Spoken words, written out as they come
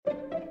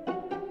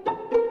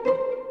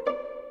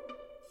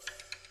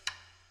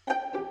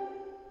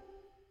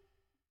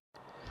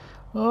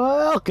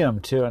Welcome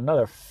to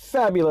another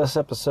fabulous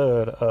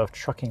episode of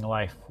Trucking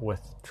Life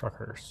with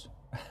Truckers.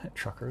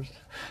 Truckers?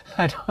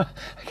 I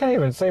can't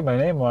even say my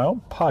name on my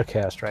own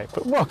podcast right,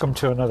 but welcome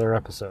to another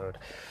episode.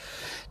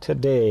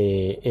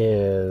 Today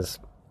is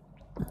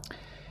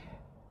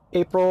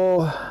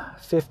April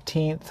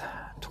 15th,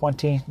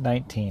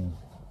 2019.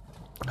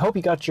 I hope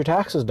you got your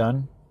taxes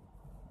done.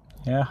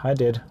 Yeah, I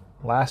did.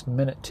 Last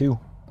minute, too.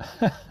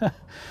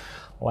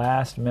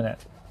 Last minute.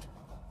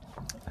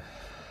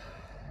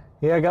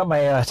 Yeah, I got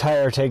my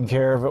tire taken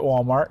care of at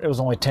Walmart. It was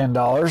only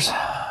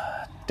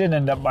 $10. Didn't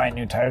end up buying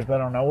new tires, but I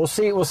don't know. We'll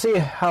see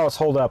how it's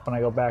hold up when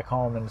I go back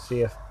home and see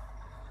if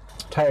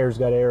tires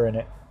got air in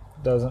it. If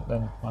it doesn't,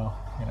 then, well,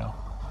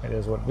 it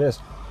is what it is.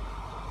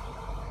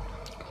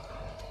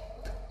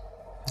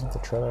 That's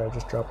the trailer I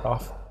just dropped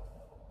off.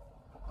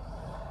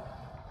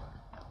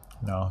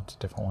 No, it's a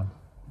different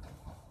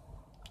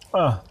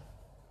one.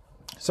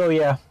 So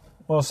yeah,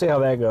 we'll see how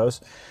that goes.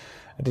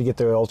 I did get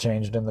the oil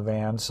changed in the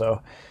van,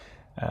 so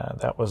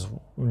that was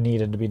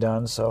needed to be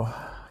done. So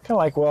kind of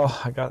like, well,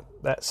 I got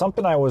that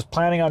something I was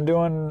planning on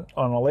doing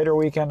on a later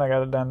weekend. I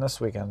got it done this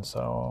weekend.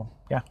 So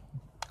yeah,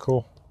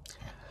 cool.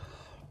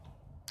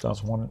 So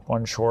that's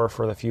one chore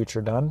for the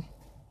future done.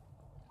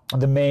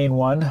 The main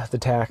one, the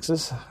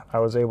taxes. I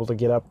was able to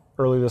get up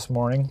early this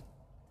morning.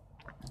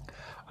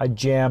 I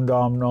jammed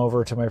on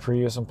over to my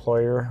previous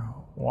employer,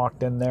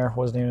 walked in there,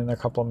 wasn't even in there a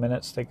couple of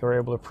minutes. They were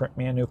able to print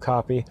me a new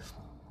copy.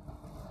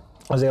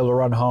 I was able to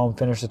run home,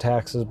 finish the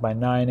taxes by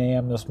 9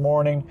 a.m. this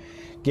morning,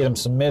 get them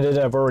submitted.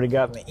 I've already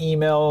gotten the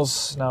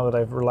emails now that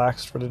I've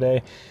relaxed for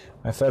today.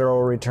 My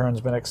federal return's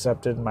been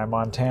accepted. My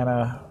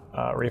Montana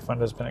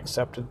refund has been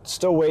accepted.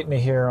 Still waiting to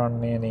hear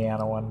on the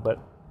Indiana one, but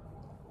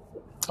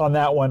on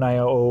that one I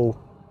owe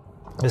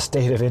the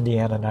state of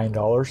Indiana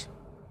 $9.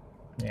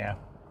 Yeah.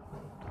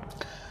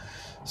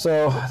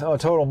 So the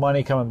total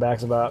money coming back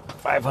is about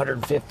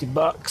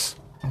 $550.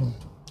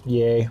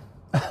 Yay.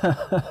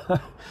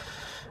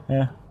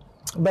 Yeah.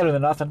 Better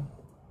than nothing.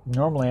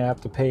 Normally I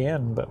have to pay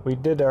in, but we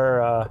did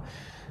our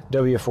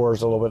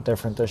W-4s a little bit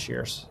different this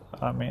year.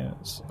 I mean,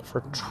 it's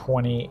for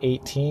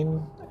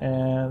 2018,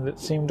 and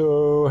it seemed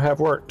to have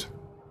worked.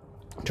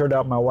 Turned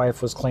out my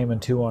wife was claiming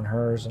 2 on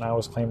hers, and I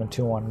was claiming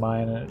 2 on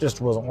mine, and it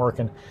just wasn't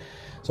working.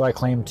 So I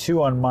claimed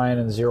 2 on mine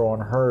and 0 on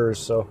hers,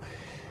 so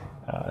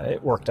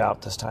it worked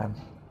out this time.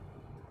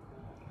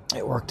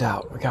 It worked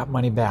out. We got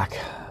money back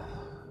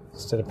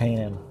instead of paying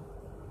in.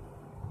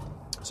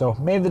 So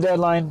made the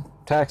deadline.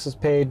 Taxes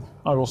paid.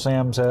 Uncle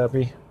Sam's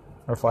happy.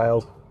 Or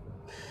filed.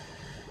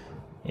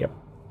 Yep.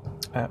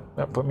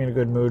 That put me in a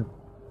good mood.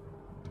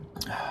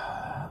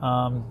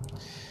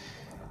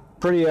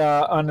 Pretty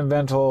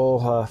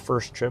uneventful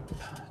first trip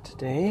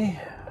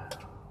today.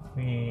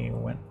 We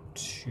went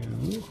to...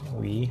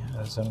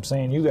 as I'm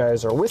saying, you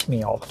guys are with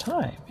me all the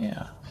time.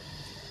 Yeah.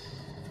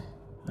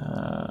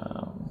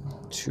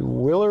 To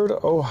Willard,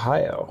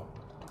 Ohio.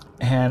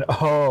 And,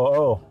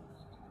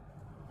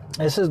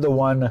 this is the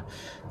one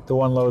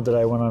load that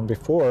I went on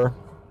before,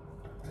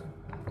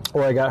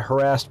 where I got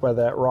harassed by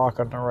that rock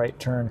on the right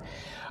turn.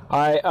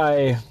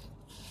 I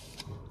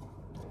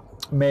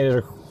made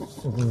it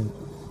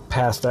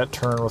past that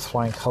turn with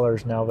flying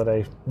colors now that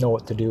I know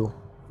what to do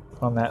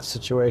on that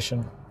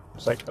situation.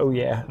 It's like, oh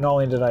yeah, not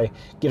only did I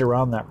get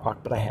around that rock,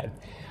 but I had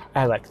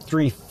like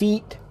 3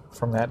 feet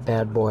from that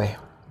bad boy.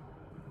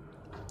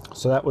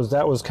 So that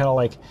was kind of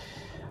like,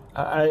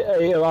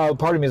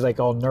 part of me is like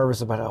all nervous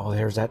about, oh,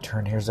 here's that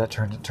turn,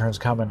 the turn's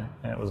coming,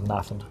 and it was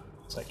nothing.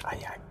 It's like,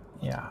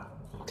 yeah.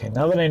 Okay,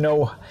 now that I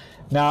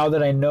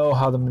know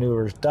how the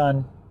maneuver is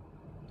done,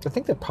 I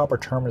think the proper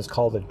term is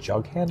called a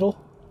jug handle,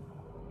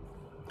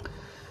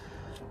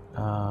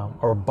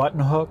 or a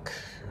button hook.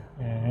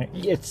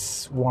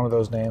 It's one of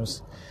those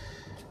names.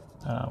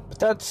 But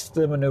that's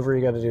the maneuver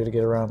you got to do to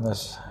get around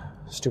this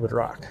stupid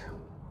rock.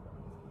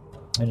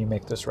 And you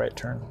make this right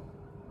turn.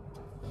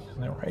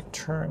 And the right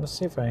turn, let's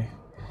see if my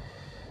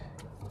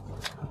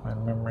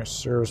memory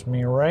serves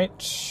me right.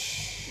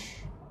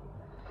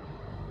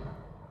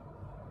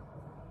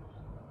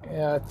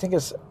 Yeah, I think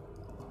it's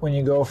when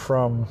you go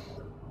from,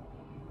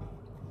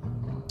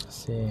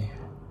 let's see,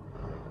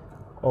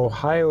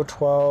 Ohio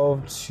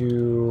 12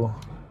 to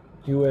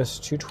US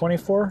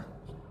 224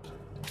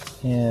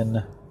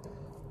 in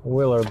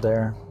Willard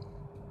there.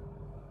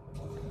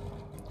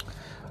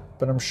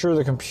 But I'm sure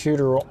the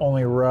computer will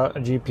only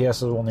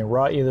GPS will only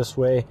route you this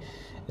way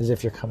as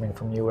if you're coming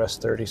from US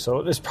 30. So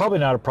it's probably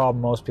not a problem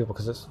most people,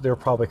 because they're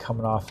probably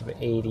coming off of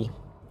 80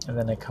 and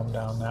then they come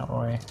down that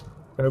way.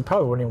 But it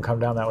probably wouldn't even come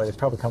down that way. They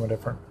probably come a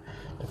different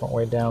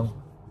way down.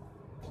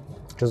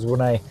 Because when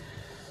I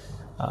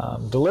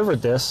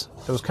delivered this,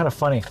 it was kind of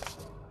funny.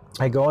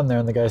 I go in there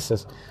and the guy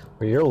says,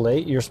 well, you're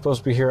late. You're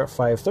supposed to be here at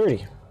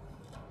 5:30.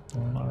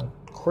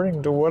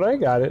 According to what I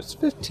got, it's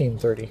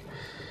 15:30.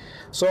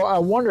 So I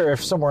wonder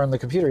if somewhere on the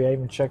computer, I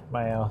even checked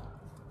my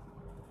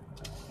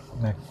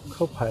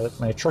Copilot,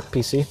 my truck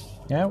PC.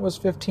 Yeah, it was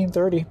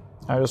 15:30.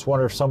 I just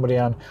wonder if somebody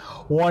on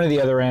one of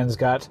the other ends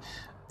got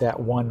that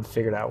one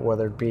figured out,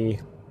 whether it be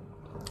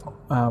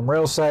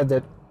rail side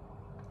that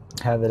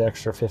had that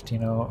extra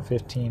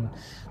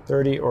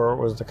 1530, or it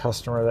was the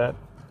customer that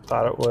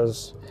thought it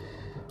was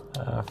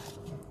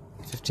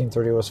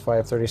 1530 was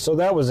 530. So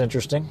that was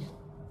interesting.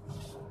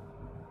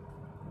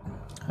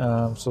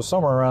 So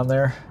somewhere around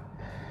there,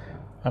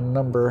 a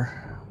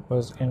number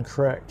was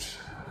incorrect.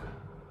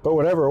 But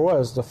whatever it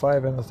was, the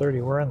 5 and the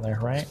 30 were in there,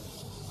 right?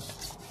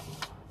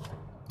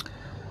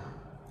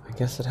 I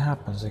guess it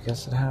happens.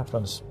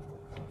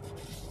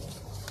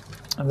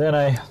 And then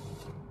I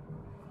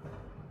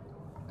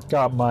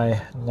got my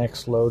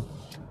next load.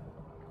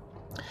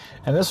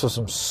 And this was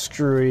some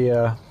screwy,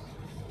 and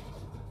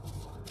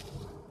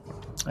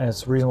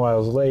it's the reason why I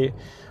was late.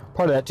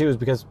 Part of that, too, is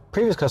because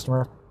previous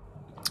customer,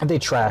 they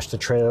trashed the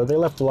trailer. They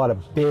left a lot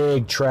of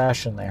big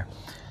trash in there.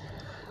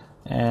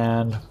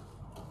 And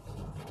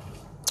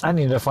I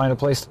needed to find a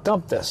place to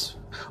dump this.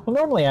 Well,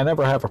 normally I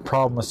never have a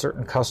problem with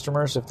certain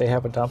customers. If they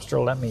have a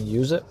dumpster, let me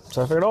use it.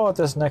 So I figured, at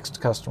this next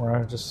customer,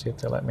 I'll just see if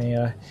they let me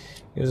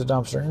use a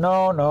dumpster.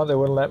 No, they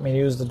wouldn't let me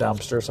use the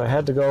dumpster. So I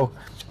had to go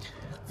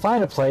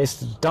find a place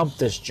to dump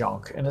this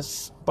junk. And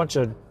it's a bunch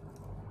of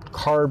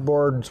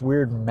cardboard and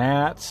weird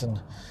mats, and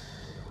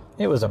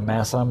it was a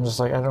mess. I'm just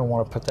like, I don't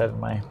want to put that in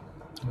my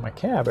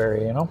cab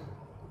area, you know.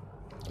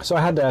 So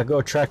I had to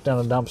go track down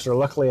a dumpster.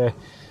 Luckily, I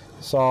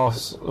saw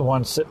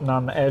one sitting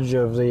on the edge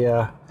of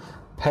the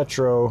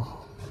Petro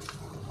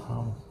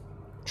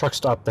truck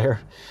stop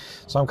there.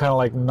 So I'm kind of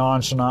like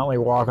nonchalantly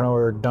walking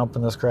over,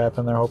 dumping this crap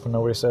in there, hoping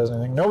nobody says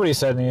anything. Nobody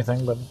said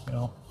anything, but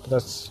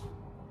that's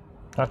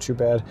not too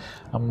bad.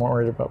 I'm more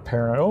worried about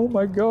paranoid. Oh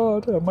my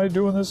God, am I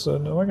doing this?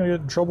 And am I going to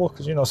get in trouble?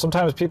 Because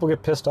sometimes people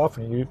get pissed off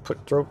when you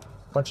throw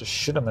a bunch of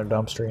shit in their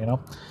dumpster,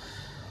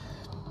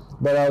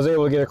 But I was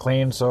able to get it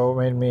clean, so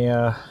it made me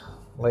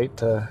late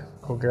to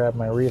go grab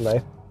my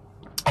relay.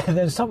 And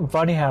then something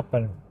funny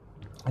happened.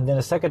 And then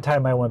the second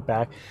time I went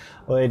back,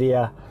 the lady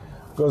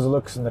goes and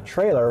looks in the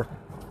trailer.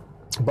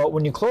 But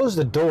when you close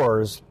the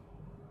doors,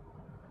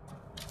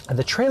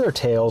 the trailer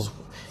tails,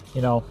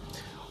 will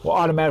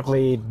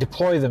automatically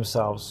deploy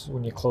themselves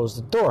when you close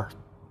the door.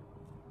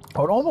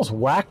 I would almost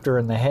whacked her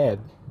in the head.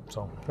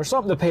 So there's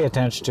something to pay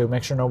attention to.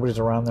 Make sure nobody's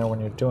around there when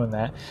you're doing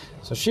that.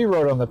 So she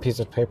wrote on the piece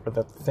of paper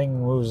that the thing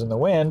moves in the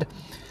wind.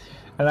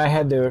 And I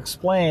had to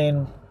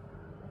explain,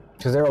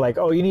 because they were like,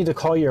 oh, you need to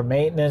call your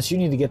maintenance. You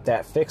need to get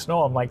that fixed.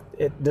 No, I'm like,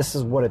 this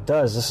is what it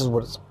does. This is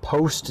what it's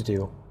supposed to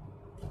do.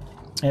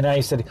 And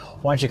I said,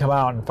 why don't you come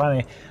out? And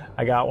finally,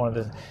 I got one of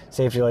the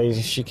safety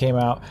ladies. She came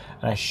out,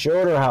 and I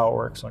showed her how it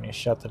works. When you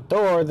shut the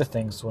door, the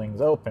thing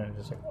swings open. And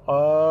just like,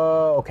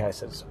 oh, okay. I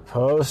said, it's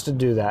supposed to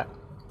do that.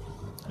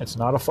 It's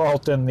not a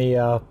fault in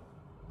the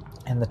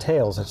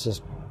tails. It's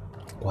just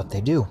what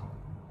they do.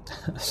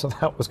 So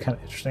that was kind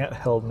of interesting. That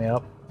held me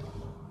up.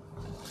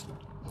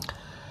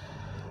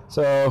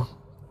 So,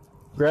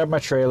 grab my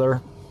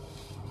trailer,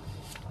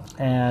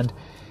 and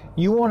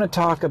you want to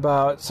talk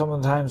about some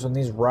of the times when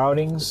these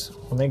routings,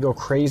 when they go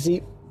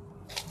crazy.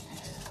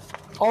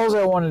 All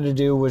I wanted to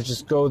do was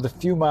just go the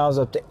few miles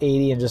up to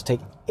 80 and just take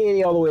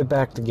 80 all the way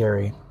back to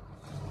Gary.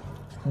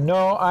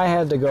 No, I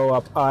had to go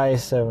up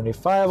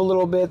I-75 a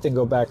little bit, then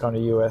go back onto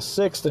US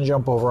 6, then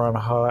jump over on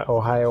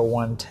Ohio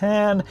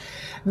 110,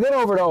 then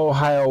over to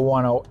Ohio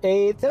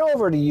 108, then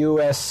over to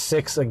US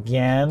 6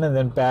 again, and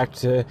then back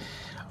to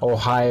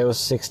Ohio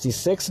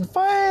 66, and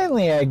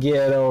finally I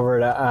get over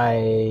to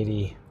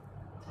I-80.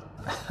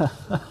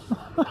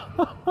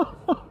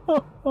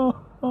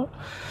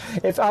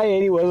 If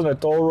I-80 wasn't a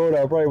toll road,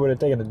 I probably would have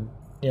taken it.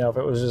 If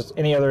it was just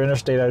any other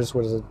interstate, I just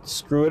would have said,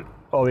 screw it,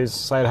 all these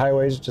side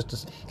highways,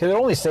 because it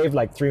only saved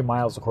like 3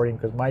 miles according,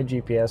 because my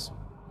GPS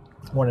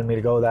wanted me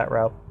to go that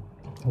route,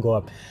 go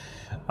up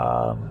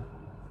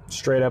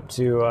straight up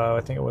to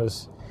I think it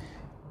was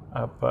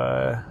up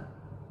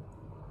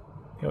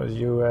it was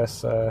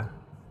US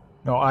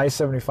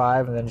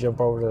I-75, and then jump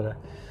over to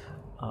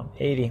the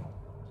 80,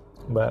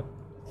 but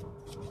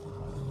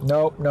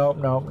nope.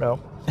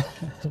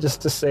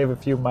 Just to save a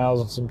few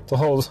miles and some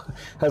tolls.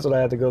 That's what I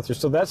had to go through.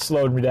 So that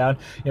slowed me down,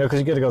 because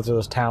you got to go through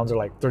those towns that are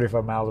like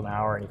 35 miles an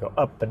hour, and you go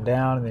up and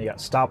down, and then you got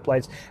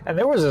stoplights. And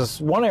there was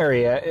this one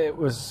area, it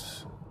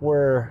was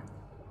where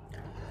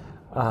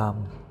I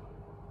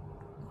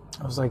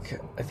was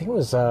like, I think it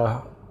was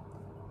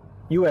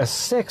US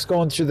 6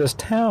 going through this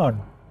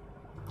town.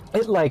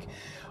 It like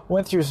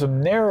went through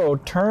some narrow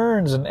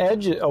turns and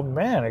edges. Oh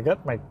man, I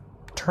got my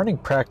turning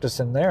practice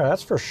in there,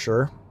 that's for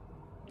sure.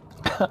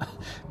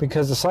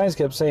 Because the signs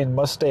kept saying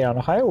must stay on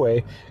a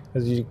highway,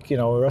 because the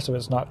rest of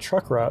it's not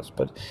truck routes,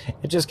 but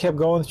it just kept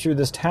going through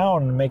this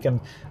town and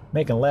making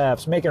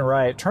lefts, making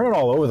right, turning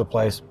all over the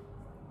place.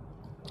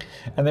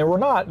 And they were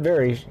not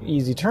very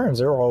easy turns.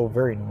 They were all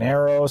very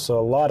narrow, so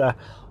a lot of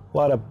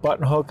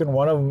button hooking.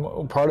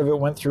 Part of it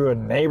went through a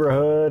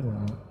neighborhood,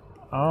 and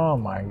oh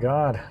my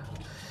God.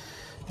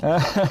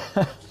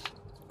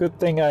 Good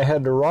thing I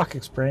had the rock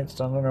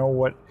experience. I don't know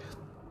what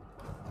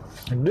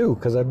I do,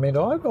 because I made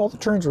all the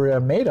turns where I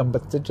made them,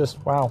 but they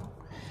just, wow.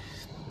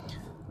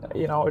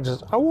 I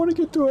want to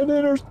get to an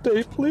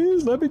interstate,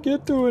 please. Let me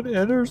get to an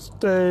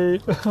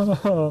interstate. That's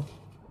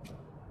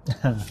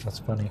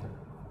funny.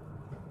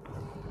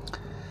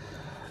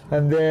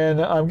 And then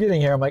I'm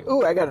getting here. I'm like,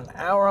 ooh, I got an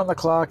hour on the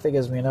clock. That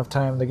gives me enough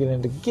time to get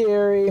into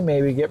Gary,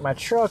 maybe get my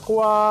truck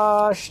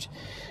washed,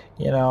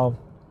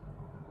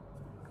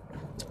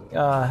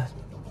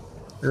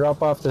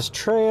 drop off this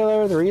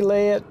trailer,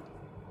 relay it.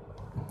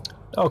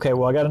 Okay,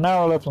 well, I got an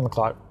hour left on the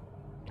clock.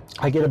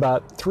 I get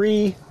about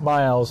 3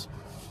 miles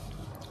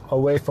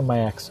away from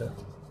my exit.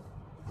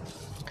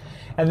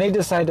 And they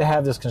decide to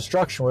have this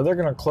construction where they're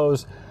going to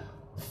close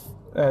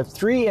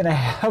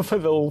 3.5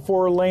 of the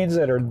 4 lanes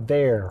that are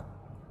there.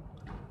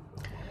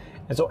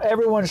 And so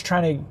everyone's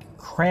trying to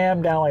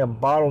cram down like a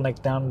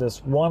bottleneck down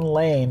this one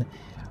lane.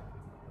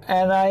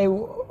 And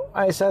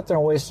I sat there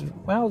and wasted,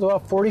 well, it was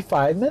about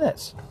 45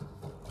 minutes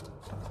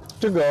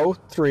to go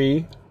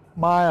 3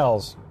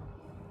 miles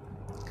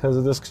because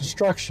of this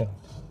construction.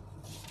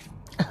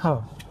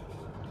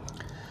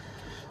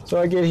 So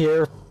I get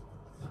here,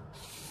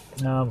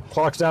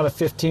 clock's down to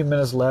 15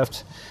 minutes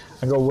left.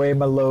 I go weigh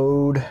my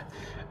load,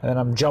 and then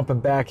I'm jumping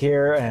back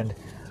here, and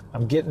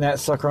I'm getting that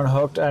sucker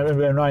unhooked.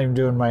 I'm not even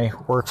doing my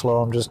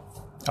workflow. I'm just,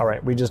 all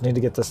right, we just need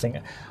to get this thing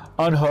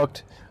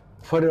unhooked,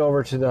 put it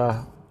over to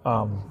the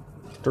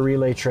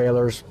relay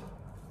trailers,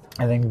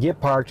 and then get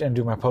parked and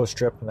do my post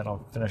trip, and then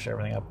I'll finish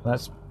everything up. And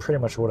that's pretty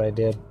much what I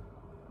did.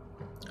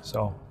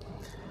 So,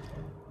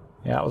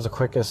 yeah, it was the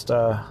quickest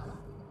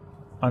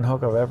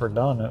unhook I've ever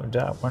done.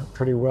 It went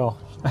pretty well.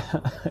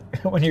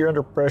 When you're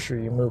under pressure,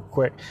 you move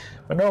quick.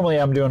 But normally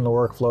I'm doing the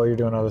workflow, you're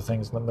doing other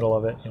things in the middle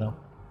of it,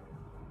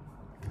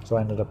 So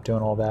I ended up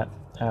doing all that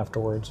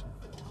afterwards.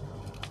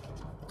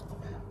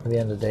 For the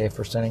end of the day,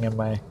 for sending in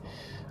my,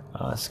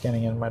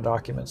 scanning in my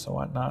documents and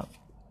whatnot.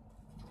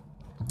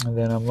 And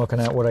then I'm looking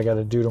at what I got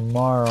to do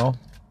tomorrow.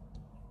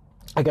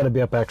 I got to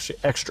be up actually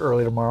extra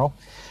early tomorrow.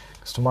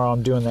 Because tomorrow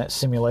I'm doing that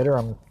simulator.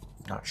 I'm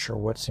not sure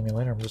what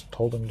simulator. I'm just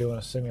told I'm doing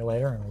a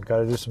simulator and I've got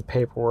to do some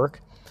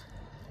paperwork.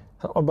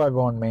 Something about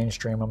going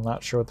mainstream. I'm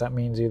not sure what that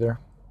means either.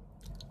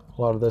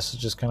 A lot of this is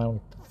just kind of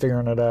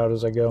figuring it out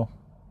as I go.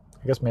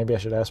 I guess maybe I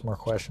should ask more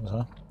questions,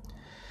 huh?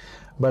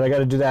 But I got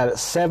to do that at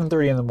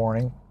 7:30 in the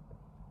morning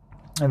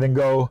and then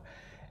go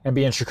and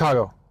be in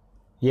Chicago.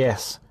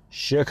 Yes,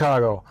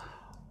 Chicago.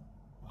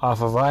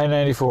 Off of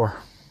I-94.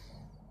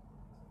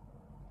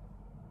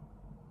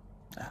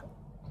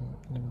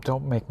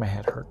 Don't make my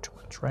head hurt too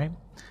much, right?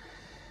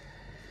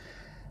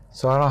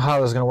 So I don't know how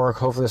this is going to work.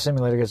 Hopefully the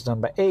simulator gets done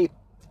by 8.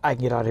 I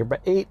can get out of here by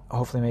 8.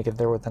 Hopefully make it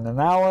there within an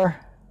hour.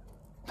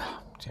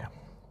 Yeah.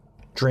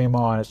 Dream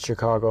on, it's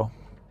Chicago.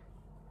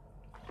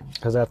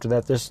 Because after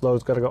that, this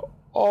load's got to go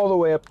all the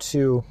way up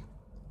to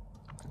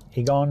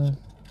Egon,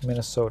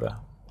 Minnesota.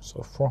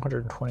 So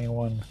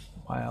 421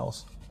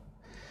 miles.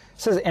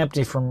 It says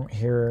empty from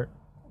here,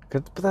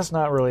 but that's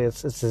not really,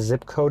 it's a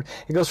zip code.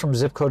 It goes from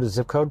zip code to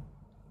zip code.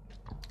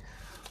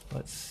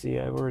 Let's see,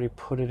 I've already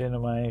put it into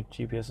my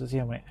GPS. Let's see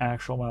how many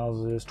actual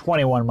miles it is.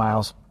 21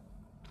 miles.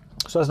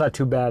 So that's not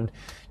too bad.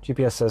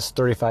 GPS says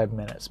 35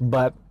 minutes.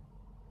 But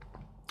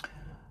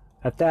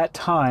at that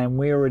time,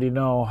 we already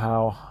know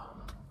how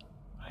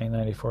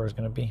I-94 is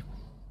going to be.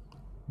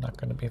 Not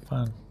going to be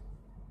fun.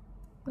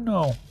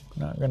 No,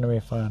 not going to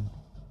be fun.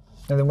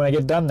 And then when I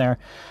get done there,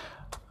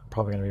 I'm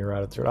probably going to be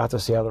routed through. I'll have to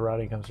see how the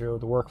routing comes through.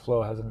 The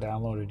workflow hasn't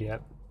downloaded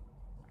yet.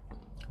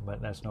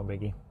 But that's no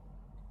biggie.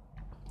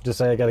 Just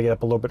say I got to get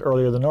up a little bit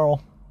earlier than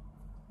normal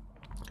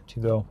to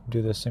go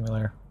do this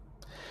simulator.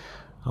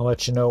 I'll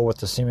let you know what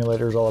the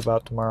simulator is all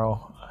about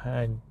tomorrow.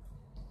 I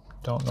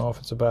don't know if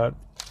it's about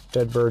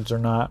dead birds or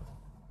not.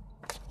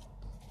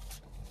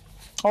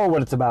 Or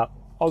what it's about.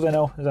 All I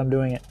know is I'm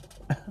doing it.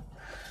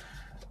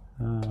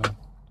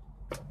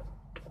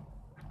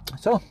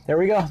 So, there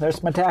we go.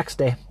 There's my tax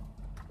day.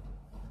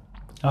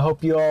 I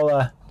hope you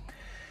all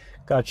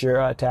got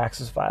your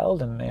taxes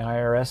filed and the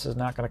IRS is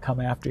not going to come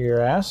after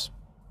your ass.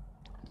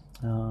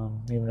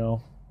 Even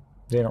though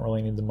they don't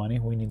really need the money.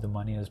 We need the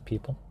money as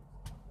people.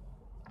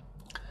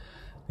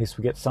 At least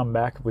we get some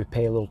back if we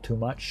pay a little too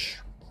much.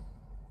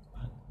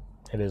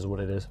 It is what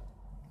it is.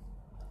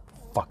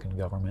 Fucking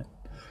government.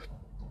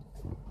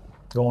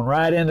 Going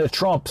right into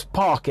Trump's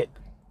pocket.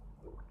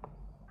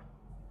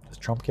 Does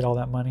Trump get all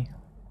that money?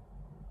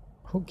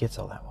 Who gets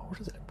all that money? Where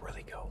does it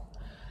really go?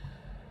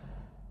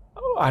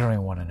 Oh, I don't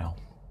even want to know.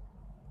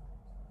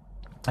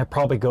 It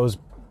probably goes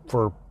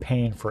for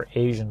paying for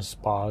Asian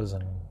spas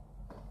and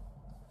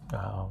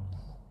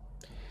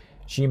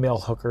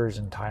Gmail hookers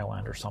in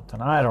Thailand or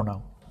something. I don't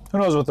know. Who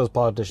knows what those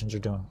politicians are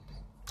doing?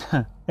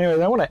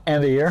 Anyways, I want to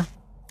end it here.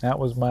 That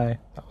was my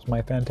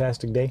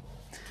fantastic day.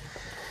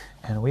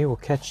 And we will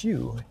catch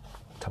you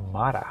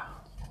tomorrow.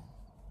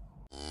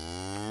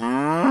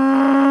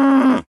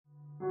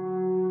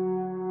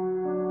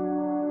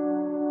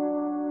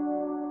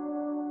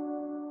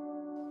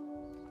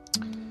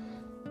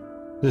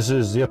 This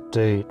is the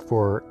update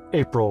for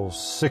April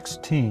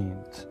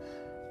 16th,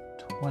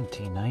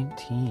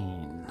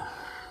 2019.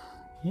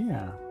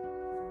 Yeah.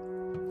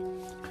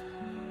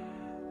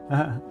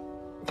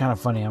 Kind of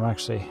funny, I'm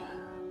actually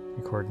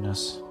recording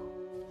this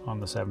on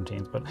the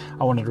 17th, but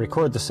I wanted to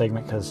record the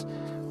segment because,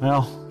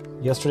 well,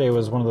 yesterday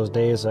was one of those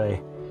days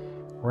I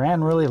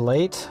ran really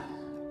late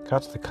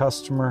got to the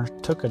customer,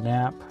 took a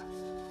nap.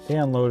 They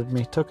unloaded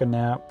me, took a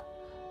nap.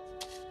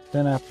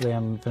 Then after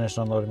they finished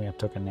unloading me, I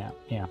took a nap.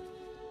 Yeah.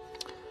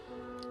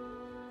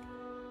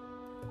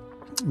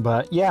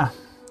 But yeah,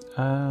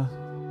 the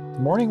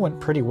morning went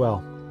pretty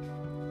well.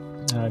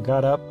 I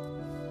got up,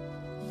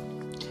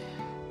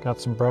 got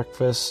some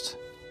breakfast,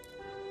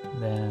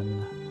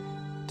 then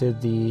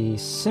did the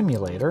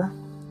simulator.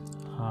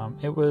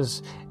 It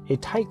was a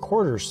tight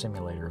quarters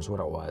simulator is what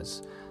it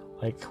was.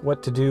 Like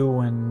what to do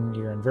when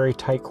you're in very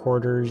tight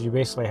quarters. You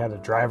basically had to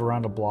drive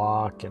around a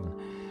block and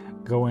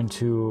go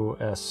into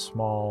a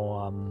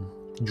small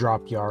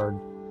drop yard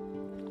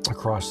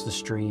across the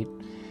street,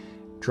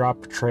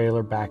 drop a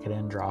trailer, back it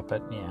in, drop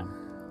it. Yeah,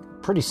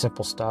 pretty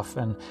simple stuff.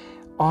 And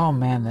oh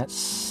man, that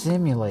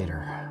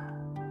simulator.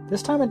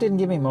 This time it didn't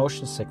give me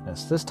motion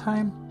sickness. This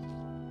time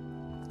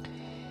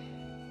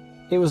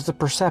it was the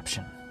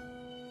perception.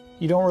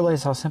 You don't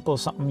realize how simple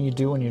something you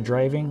do when you're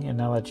driving, and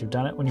now that you've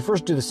done it. When you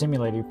first do the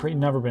simulator, you've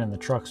never been in the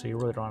truck, so you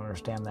really don't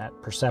understand that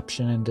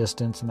perception and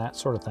distance and that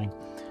sort of thing.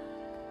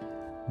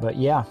 But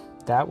yeah,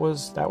 that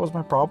was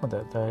my problem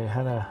with it. I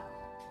had to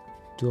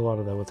do a lot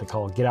of what they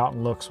call get out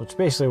and looks, which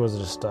basically was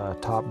just a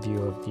top view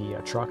of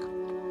the truck.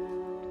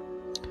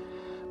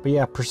 But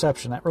yeah,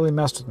 perception, that really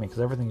messed with me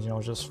because everything's,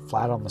 just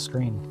flat on the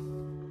screen.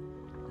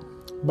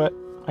 But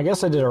I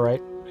guess I did all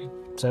right. I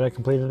said I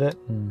completed it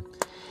and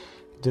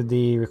did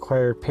the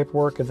required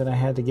paperwork, and then I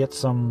had to get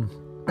some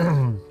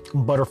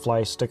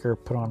butterfly sticker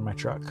put on my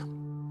truck.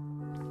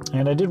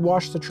 And I did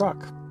wash the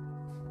truck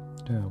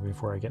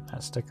before I get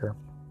that sticker.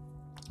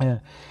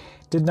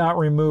 Did not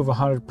remove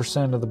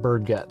 100% of the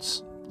bird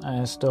guts.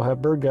 I still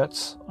have bird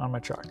guts on my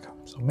truck.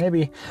 So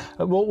maybe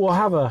we'll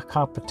have a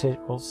competition.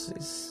 We'll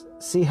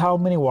see how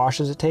many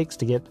washes it takes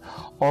to get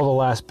all the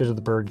last bit of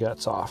the bird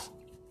guts off.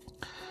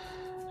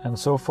 And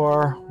so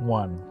far,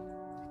 1.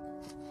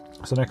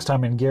 So next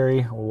time in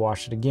Gary, we'll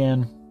wash it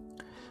again,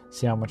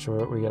 see how much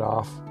of it we get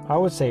off. I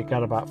would say it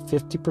got about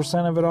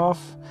 50% of it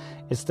off.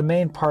 It's the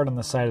main part on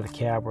the side of the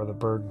cab where the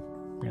bird,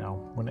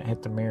 when it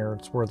hit the mirror,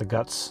 it's where the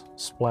guts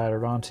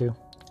splattered onto.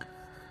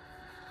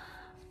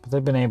 But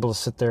they've been able to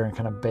sit there and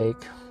kind of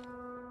bake.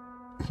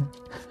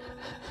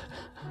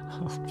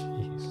 Oh,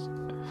 jeez.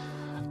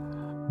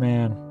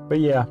 Man. But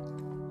yeah,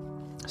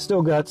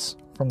 still guts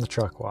from the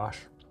truck wash.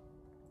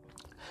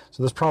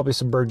 So there's probably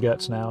some bird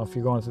guts now. If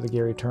you're going through the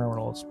Gary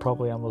terminal, it's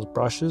probably on those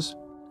brushes.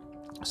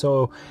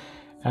 So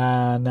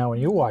now when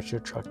you wash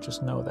your truck,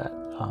 just know that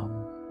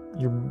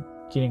you're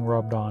getting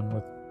rubbed on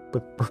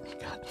with bird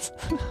guts.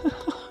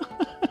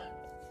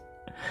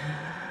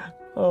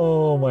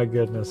 Oh my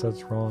goodness,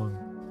 that's wrong.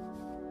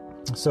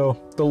 So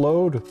the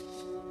load,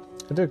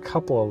 I did a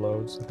couple of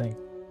loads, I think.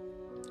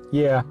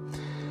 Yeah,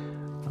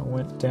 I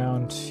went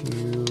down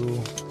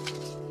to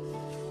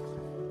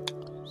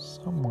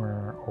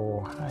somewhere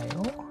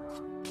Ohio.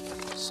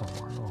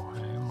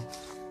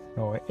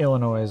 No,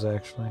 Illinois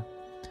actually.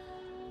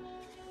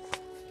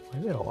 I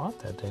did a lot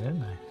that day,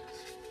 didn't I?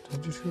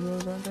 Did you shoot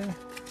those that day?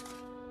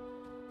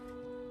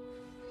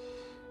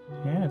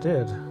 Yeah, I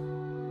did.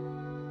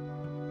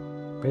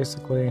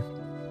 Basically,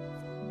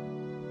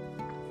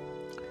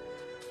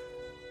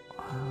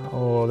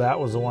 that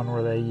was the one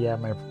where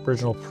my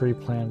original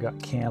pre-plan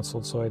got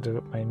canceled,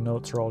 so my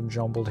notes are all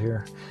jumbled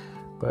here.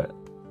 But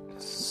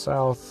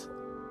south,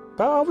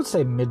 about I would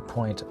say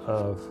midpoint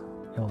of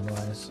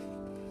Illinois.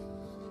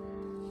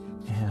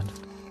 And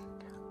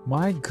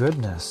my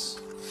goodness,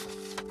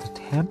 the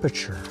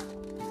temperature.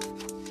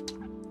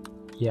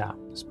 Yeah,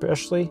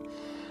 especially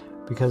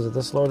because of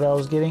this load I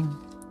was getting,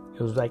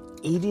 it was like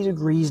 80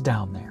 degrees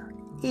down there.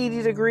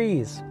 80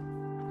 degrees.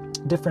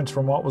 Difference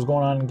from what was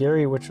going on in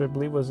Gary, which I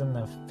believe was in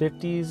the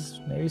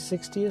 50s, maybe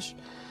 60-ish.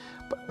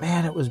 But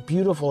man, it was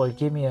beautiful. It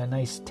gave me a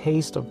nice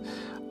taste of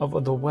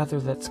the weather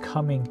that's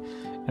coming.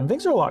 And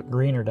things are a lot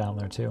greener down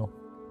there too.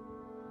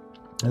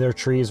 And their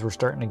trees were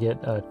starting to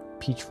get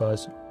peach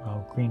fuzz,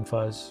 green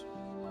fuzz.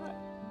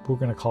 We're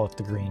going to call it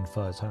the green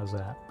fuzz. How's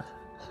that?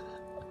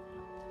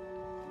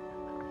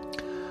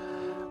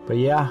 But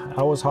yeah,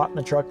 I was hot in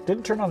the truck.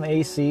 Didn't turn on the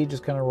AC,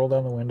 just kind of rolled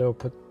down the window,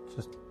 put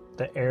just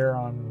the air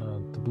on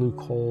the blue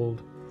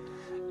cold,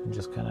 and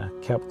just kind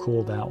of kept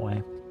cool that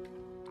way.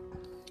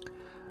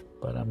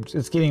 But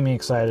it's getting me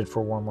excited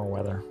for warmer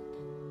weather.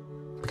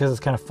 Because it's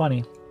kind of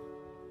funny.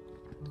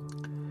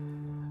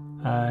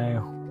 I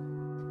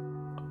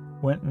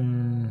went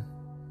and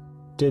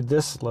did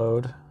this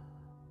load,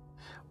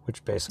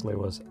 which basically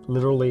was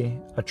literally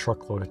a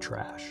truckload of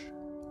trash.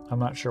 I'm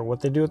not sure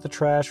what they do with the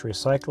trash,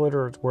 recycle it,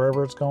 or it's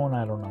wherever it's going,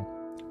 I don't know.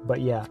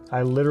 But yeah,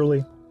 I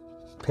literally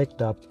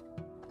picked up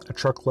a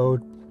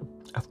truckload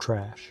of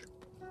trash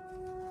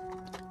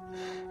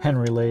and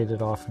relayed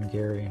it off in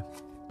Gary.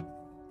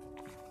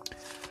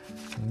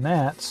 And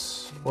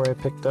that's where I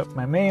picked up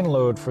my main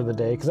load for the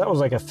day, because that was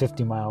like a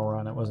 50-mile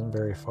run. It wasn't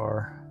very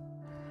far.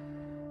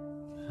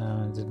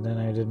 Then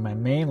I did my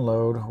main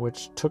load,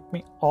 which took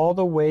me all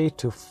the way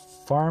to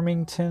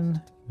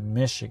Farmington,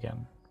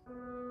 Michigan.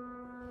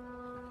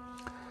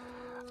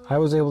 I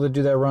was able to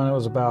do that run. It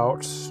was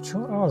about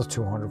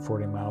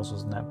 240 miles.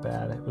 Wasn't that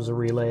bad. It was a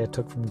relay I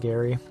took from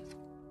Gary.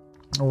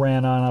 I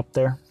ran on up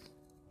there.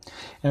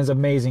 And it's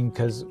amazing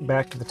because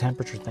back to the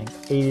temperature thing,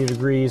 80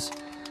 degrees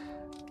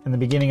in the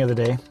beginning of the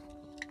day.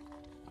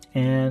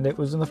 And it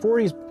was in the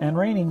 40s and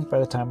raining by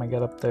the time I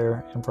got up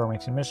there in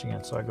Farmington,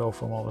 Michigan. So I go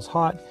from all this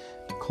hot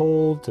to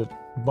cold to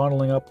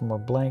bundling up in my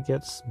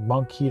blankets,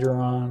 bunk heater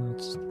on.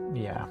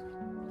 Yeah.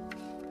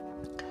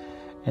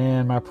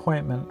 And my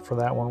appointment for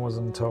that one was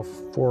until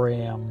 4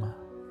 a.m.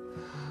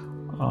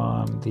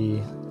 on the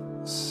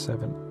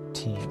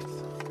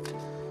 17th.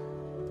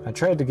 I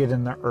tried to get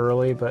in there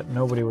early, but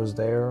nobody was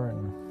there,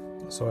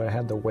 and so I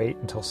had to wait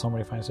until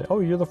somebody finally said, "Oh,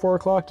 you're the 4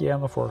 o'clock?" "Yeah,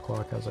 I'm the 4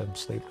 o'clock," as I'm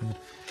sleeping.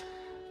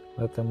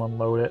 Let them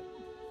unload it.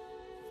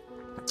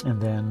 And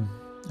then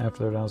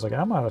after they're done, I was like,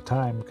 "I'm out of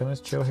time. Can I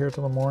just chill here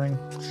till the morning?"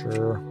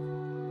 "Sure."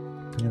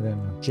 And then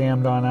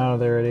jammed on out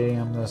of there at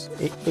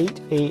 8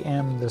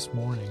 a.m. this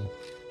morning.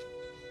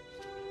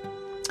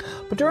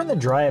 But during the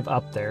drive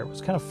up there, it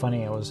was kind of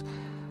funny. I was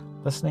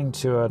listening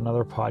to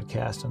another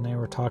podcast, and they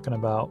were talking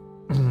about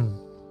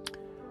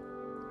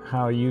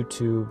how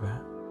YouTube,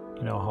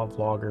 how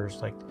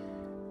vloggers, like,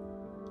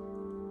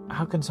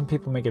 how can some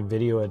people make a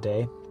video a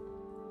day?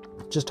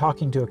 Just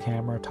talking to a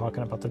camera,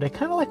 talking about their day,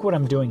 kind of like what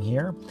I'm doing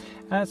here.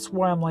 And that's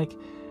why I'm like,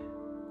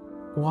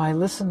 when I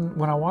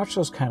watch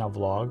those kind of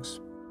vlogs,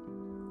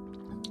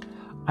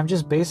 I'm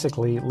just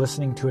basically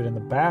listening to it in the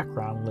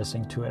background,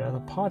 listening to it as a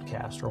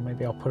podcast, or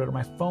maybe I'll put it on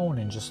my phone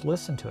and just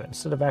listen to it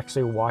instead of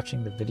actually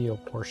watching the video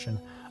portion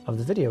of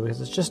the video, because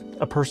it's just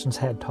a person's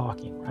head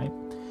talking, right?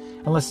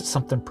 Unless it's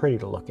something pretty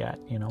to look at,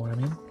 you know what I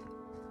mean?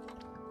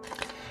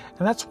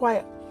 And that's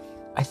why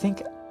I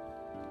think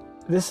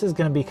this is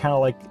going to be kind of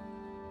like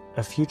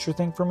a future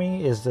thing for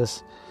me, is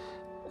this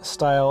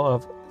style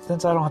of,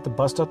 since I don't have to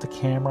bust out the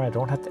camera, I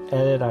don't have to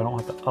edit, I don't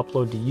have to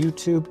upload to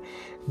YouTube,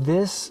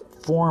 this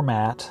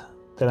format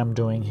that I'm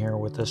doing here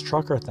with this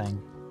trucker thing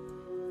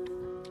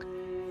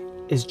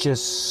is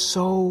just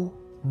so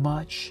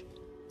much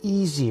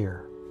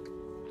easier.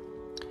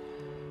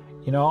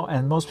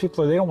 And most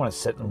people, they don't want to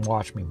sit and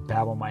watch me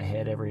babble my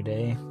head every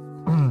day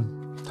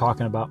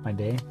talking about my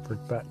day for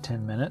about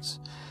 10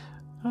 minutes.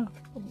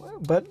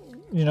 But,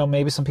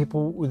 maybe some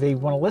people, they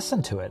want to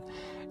listen to it.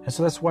 And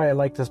so that's why I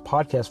like this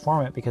podcast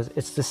format, because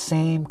it's the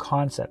same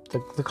concept.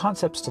 The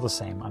concept's still the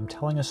same. I'm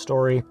telling a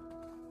story.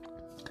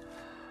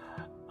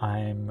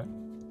 I'm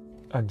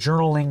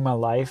journaling my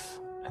life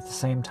at the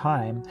same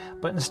time.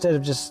 But instead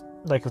of just,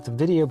 like with the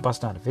video,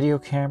 busting out a video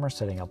camera,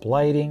 setting up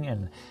lighting,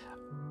 and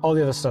all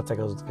the other stuff that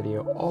goes with the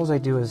video, all I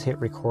do is hit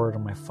record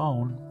on my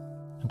phone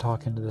and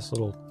talk into this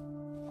little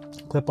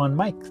clip-on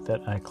mic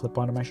that I clip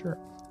onto my shirt.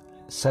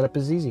 Setup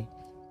is easy.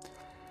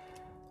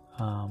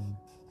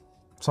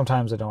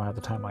 Sometimes I don't have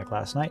the time, like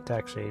last night, to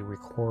actually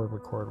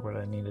record what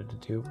I needed to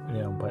do,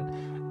 but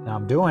now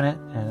I'm doing it,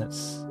 and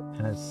it's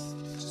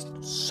just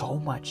so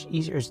much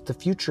easier. It's the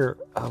future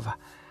of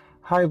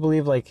how I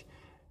believe, like,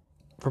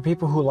 for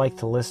people who like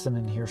to listen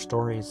and hear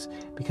stories,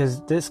 because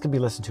this could be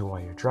listened to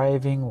while you're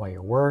driving, while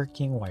you're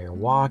working, while you're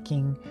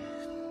walking,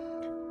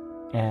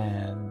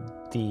 and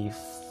the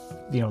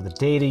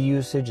data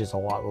usage is a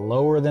lot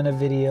lower than a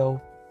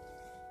video.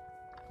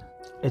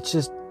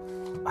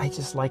 I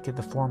just like it,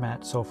 the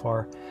format so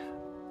far.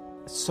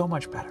 It's so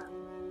much better.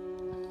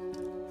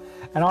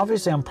 And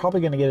obviously I'm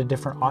probably going to get a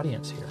different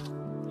audience here.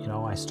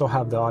 I still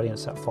have the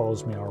audience that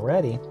follows me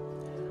already,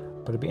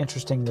 but it'd be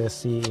interesting to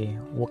see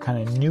what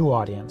kind of new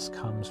audience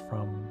comes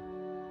from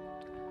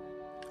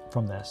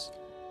this.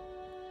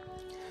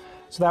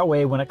 So that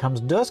way, when it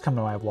does come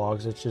to my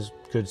vlogs, it's just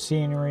good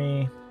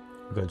scenery,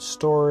 good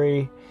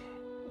story,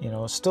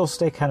 still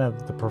stay kind of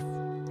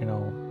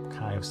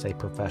kind of say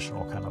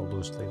professional, kind of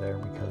loosely there,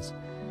 because,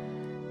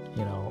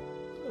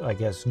 I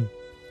guess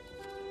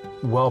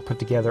well put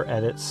together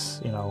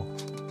edits,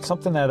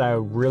 something that I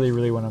really,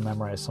 really want to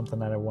memorize, something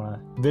that I want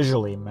to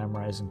visually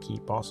memorize and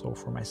keep also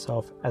for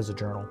myself as a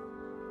journal.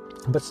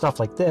 But stuff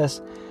like this,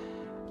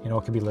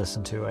 it can be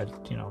listened to.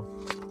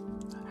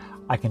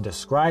 I can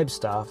describe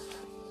stuff.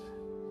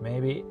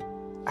 Maybe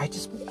I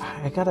just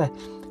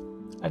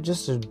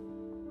to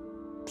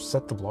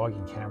set the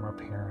vlogging camera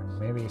up here and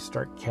maybe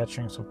start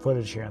catching some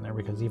footage here and there,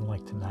 because even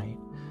like tonight,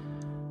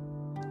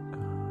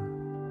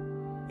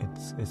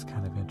 it's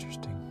kind of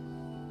interesting,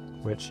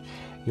 which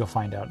you'll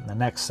find out in the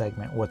next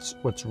segment. What's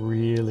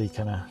really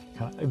kind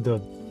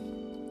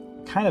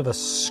of a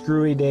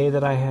screwy day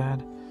that I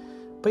had,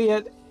 but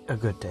yet a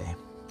good day.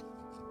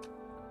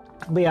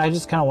 But yeah, I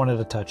just kind of wanted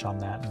to touch on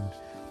that and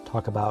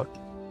talk about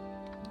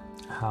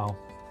how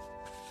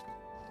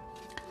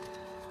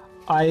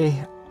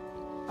I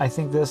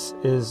think this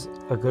is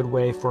a good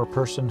way for a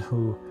person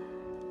who,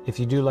 if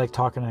you do like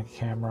talking on a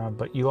camera,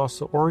 but you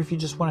also, or if you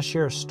just want to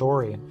share a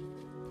story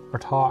or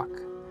talk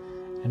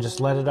and just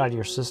let it out of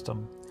your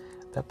system,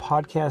 that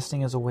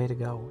podcasting is a way to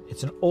go.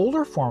 It's an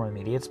older form of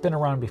media. It's been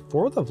around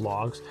before the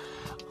vlogs.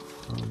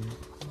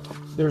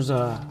 There's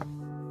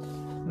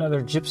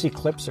another Gypsy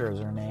Clipser is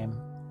her name.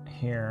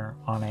 here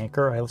on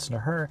Anchor. I listen to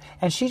her,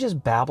 and she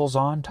just babbles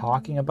on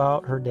talking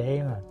about her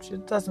day. She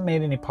doesn't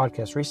made any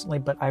podcasts recently,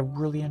 but I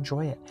really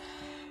enjoy it.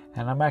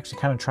 And I'm actually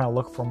kind of trying to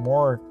look for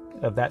more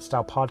of that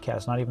style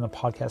podcast, not even the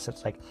podcast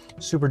that's like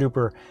super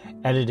duper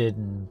edited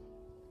and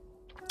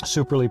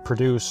superly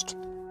produced.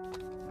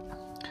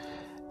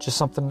 Just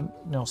something,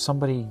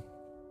 somebody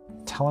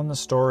telling the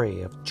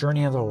story of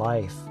journey of their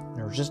life,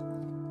 or just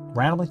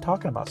randomly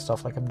talking about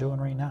stuff like I'm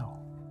doing right now.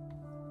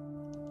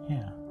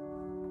 Yeah.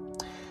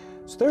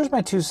 So there's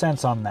my 2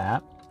 cents on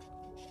that.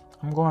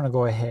 I'm going to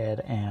go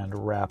ahead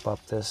and wrap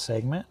up this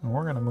segment, and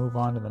we're going to move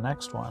on to the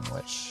next one,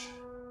 which,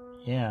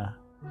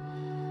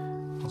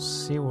 we'll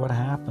see what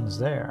happens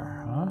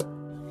there, huh?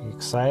 You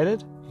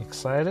excited?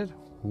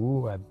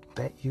 Ooh, I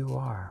bet you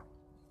are.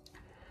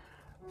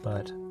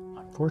 But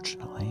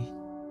unfortunately,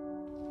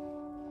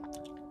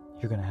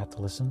 you're going to have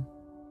to listen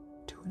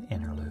to an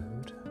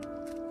interlude.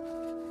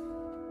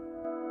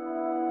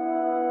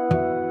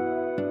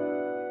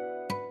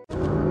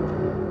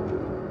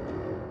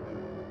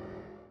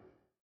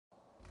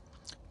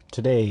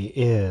 Today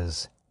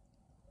is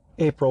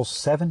April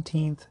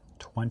 17th,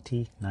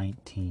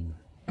 2019.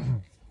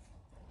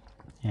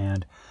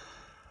 And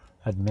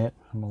I admit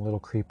I'm a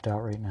little creeped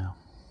out right now.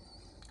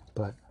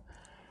 But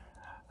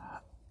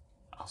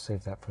I'll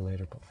save that for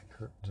later. But my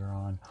curtains are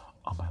on.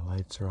 All my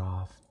lights are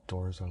off.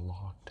 Doors are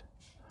locked.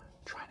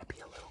 I'm trying to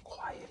be a little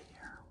quiet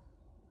here.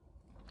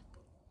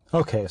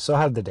 Okay, so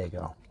how did the day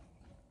go?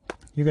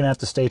 You're going to have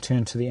to stay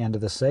tuned to the end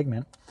of this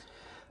segment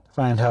to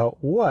find out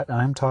what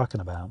I'm talking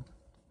about.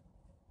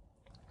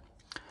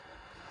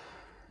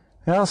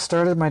 Well,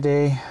 started my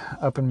day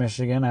up in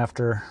Michigan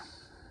after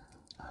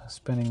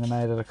spending the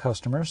night at a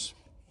customer's.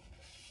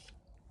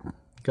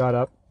 Got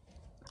up,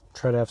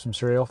 tried to have some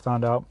cereal,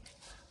 found out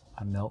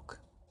my milk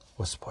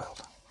was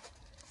spoiled.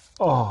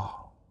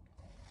 Oh!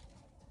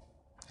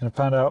 And I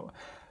found out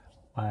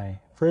my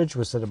fridge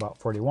was set about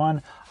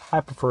 41.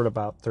 I preferred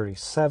about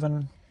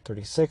 37,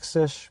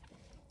 36-ish.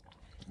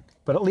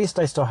 But at least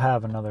I still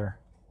have another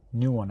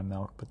new one of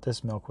milk. But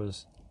this milk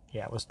was,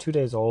 it was 2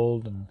 days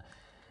old and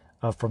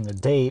from the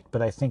date, but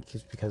I think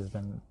it's because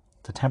then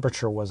the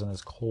temperature wasn't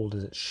as cold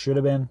as it should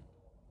have been,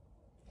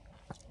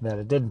 that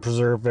it didn't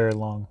preserve very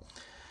long.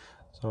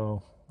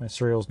 So my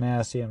cereal's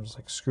nasty. I'm just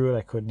like, screw it,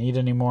 I couldn't eat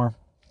anymore.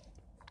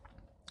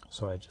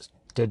 So I just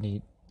didn't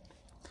eat.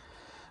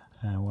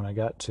 And when I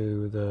got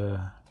to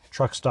the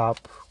truck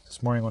stop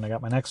this morning, when I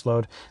got my next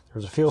load, there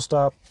was a fuel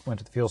stop. Went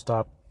to the fuel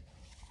stop,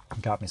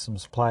 got me some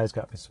supplies,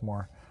 got me some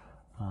more.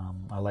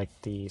 I like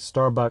the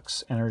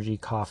Starbucks energy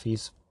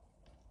coffees.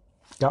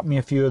 Got me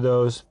a few of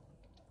those.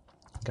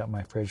 Got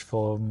my fridge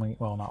full of them.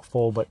 Well, not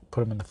full, but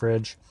put them in the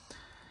fridge.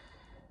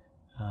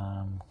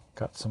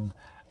 Got some.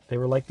 They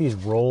were like these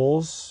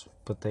rolls,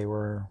 but they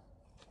were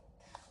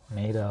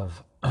made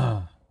of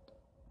kind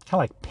of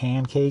like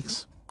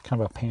pancakes. Kind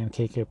of a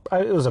pancake. It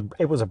was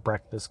a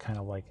breakfast kind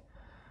of like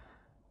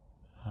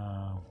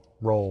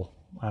roll.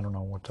 I don't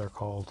know what they're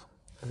called.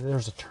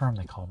 There's a term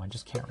they call them. I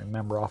just can't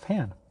remember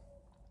offhand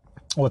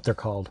what they're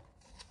called.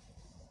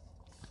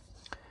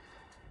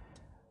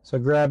 So I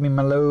grabbed me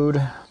my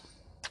load,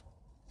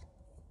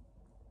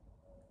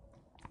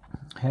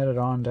 headed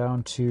on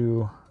down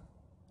to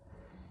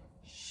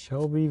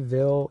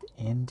Shelbyville,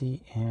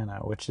 Indiana,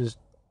 which is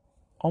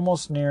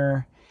almost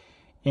near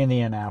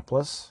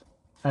Indianapolis.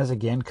 As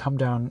again, come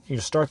down, you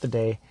start the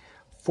day,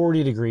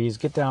 40 degrees,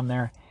 get down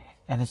there,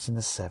 and it's in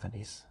the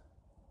 70s.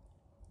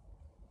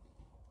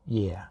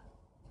 Yeah.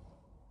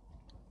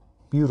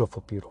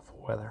 Beautiful,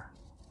 beautiful weather.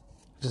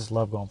 I just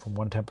love going from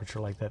one temperature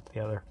like that to the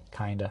other,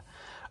 kinda.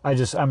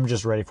 I'm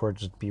just ready for it to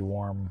just be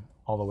warm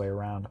all the way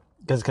around.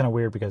 Because it's kind of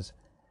weird because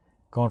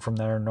going from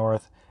there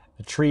north,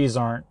 the trees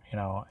aren't,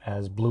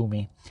 as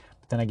bloomy.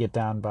 But then I get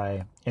down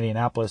by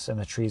Indianapolis and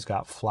the trees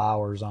got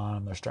flowers on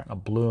them. They're starting to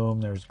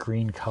bloom. There's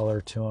green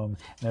color to them.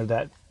 And they're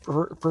that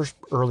first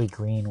early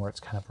green where it's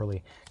kind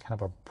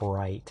of a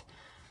bright,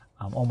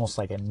 almost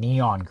like a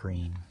neon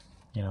green.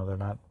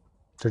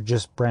 They're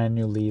just brand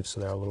new leaves, so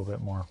they're a little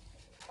bit more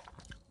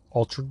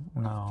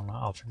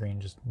not ultra green,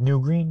 just new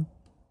green.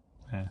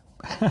 Yeah.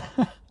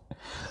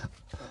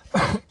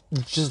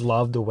 Just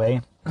love the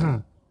way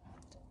I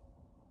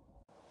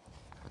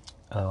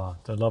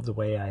love the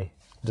way I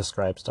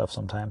describe stuff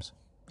sometimes.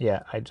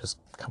 Yeah, I just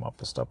come up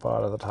with stuff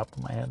out of the top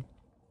of my head.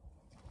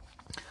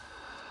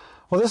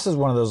 Well, this is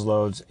one of those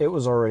loads. It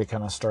was already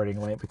kind of starting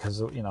late because,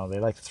 they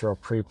like to throw a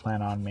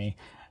pre-plan on me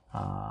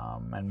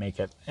and make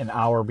it an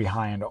hour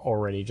behind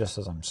already just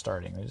as I'm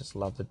starting. They just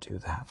love to do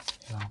that,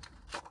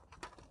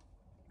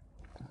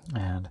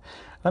 And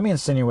let me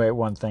insinuate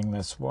one thing.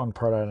 This one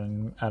part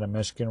out of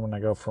Michigan, when I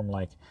go from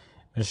like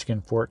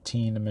Michigan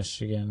 14 to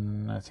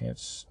Michigan, I think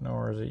it's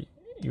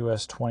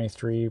US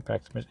 23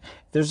 back to Michigan.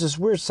 There's this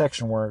weird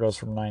section where it goes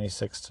from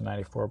 96 to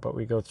 94, but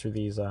we go through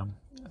these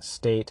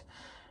state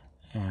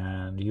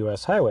and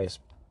US highways.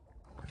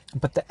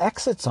 But the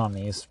exits on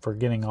these for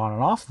getting on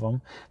and off of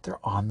them, they're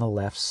on the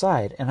left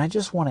side. And I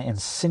just want to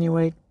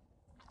insinuate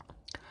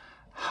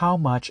how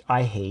much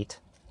I hate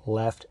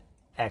left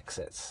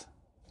exits.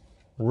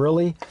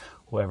 Really?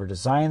 Whoever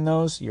designed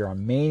those, you're a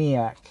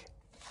maniac.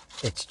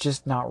 It's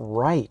just not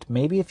right.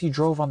 Maybe if you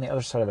drove on the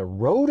other side of the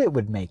road, it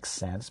would make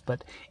sense,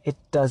 but it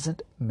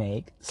doesn't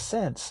make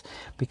sense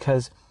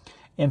because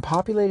in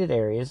populated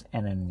areas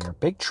and in your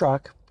big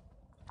truck,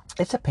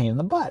 it's a pain in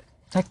the butt.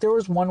 Like there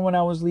was one when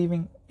I was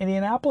leaving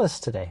Indianapolis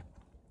today.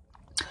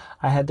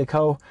 I had to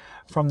go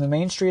from the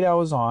main street I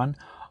was on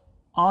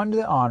onto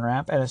the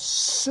on-ramp, and as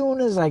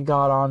soon as I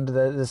got onto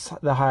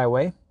the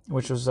highway,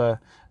 which was the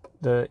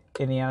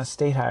Indiana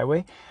State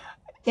Highway,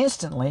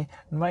 instantly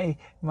my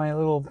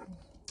little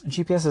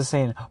GPS is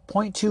saying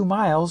 0.2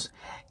 miles,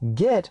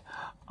 get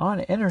on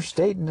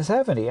Interstate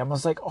 70. I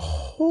was like,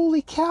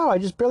 holy cow, I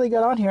just barely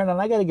got on here, and then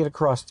I got to get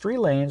across 3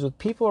 lanes with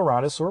people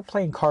around us, so we're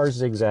playing cars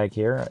zigzag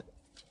here.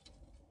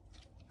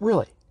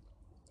 Really?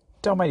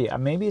 Dumb idea.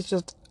 Maybe it's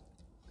just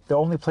the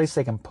only place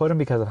they can put them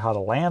because of how the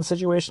land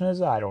situation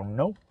is. I don't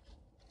know.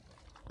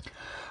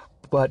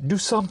 But do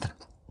something.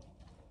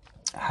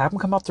 Have them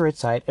come up the right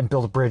side and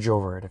build a bridge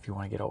over it if you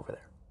want to get over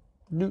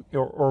there.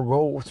 Or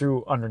go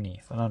through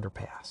underneath an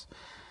underpass.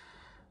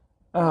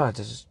 It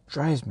just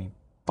drives me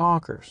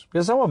bonkers.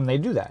 Because some of them, they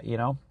do that, you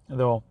know.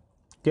 They'll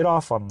get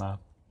off on the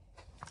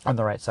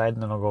right side,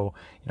 and then they'll go,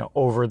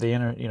 over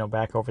the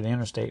back over the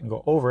interstate and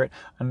go over it.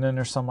 And then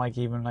there's some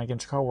even in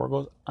Chicago where it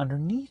goes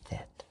underneath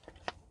it.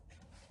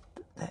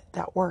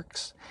 That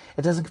works.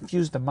 It doesn't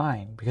confuse the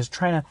mind, because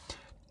trying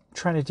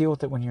to deal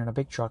with it when you're in a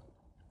big truck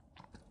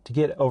to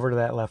get over to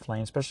that left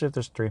lane, especially if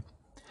there's 3.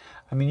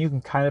 I mean, you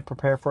can kind of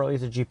prepare for it. At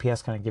least the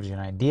GPS kind of gives you an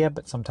idea,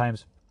 but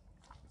sometimes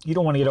you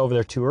don't want to get over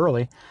there too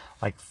early,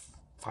 like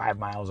 5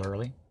 miles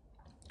early,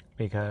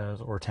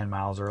 or 10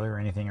 miles early, or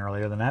anything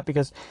earlier than that,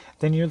 because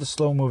then you're the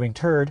slow-moving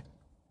turd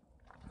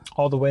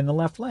all the way in the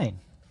left lane,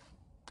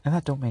 and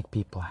that don't make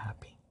people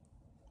happy.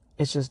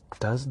 It just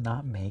does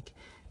not make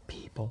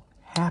people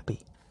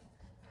happy.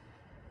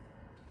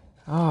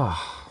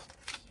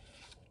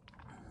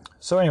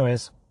 So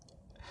anyways,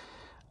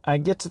 I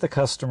get to the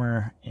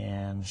customer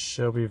in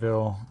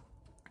Shelbyville,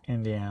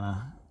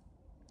 Indiana,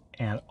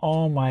 and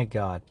oh my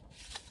God,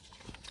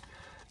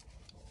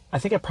 I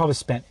think I probably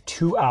spent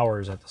 2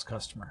 hours at this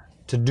customer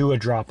to do a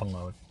drop and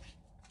load.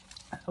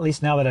 At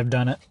least now that I've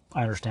done it,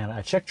 I understand it.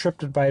 I checked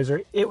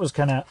TripAdvisor. It was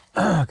kind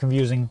of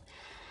confusing.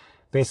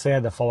 Basically, I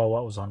had to follow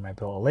what was on my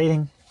bill of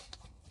lading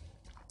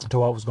to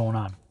what was going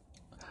on.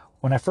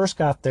 When I first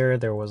got there,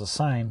 there was a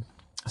sign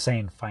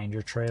saying, find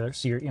your trailer.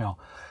 So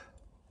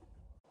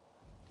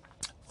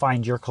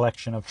find your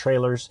collection of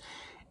trailers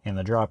in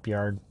the drop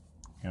yard,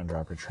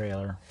 drop your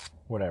trailer,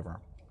 whatever.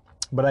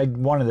 But I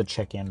wanted to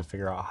check in to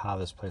figure out how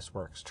this place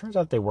works. Turns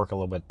out they work a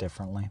little bit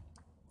differently,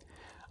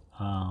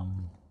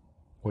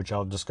 which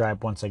I'll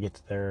describe once I get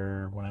to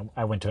there. When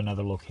I went to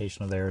another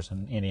location of theirs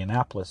in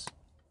Indianapolis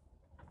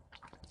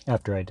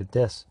after I did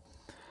this.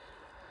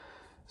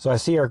 So I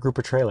see our group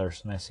of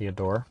trailers, and I see a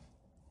door.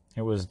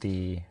 It was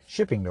the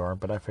shipping door,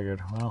 but I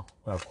figured, well,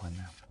 I'll go in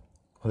there.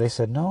 Well, they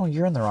said, no,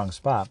 you're in the wrong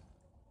spot.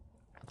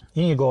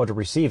 You need to go to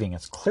receiving.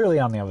 It's clearly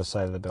on the other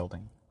side of the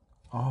building.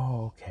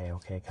 Oh,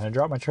 okay. Can I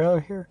drop my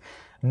trailer here?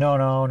 No.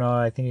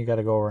 I think you got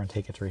to go over and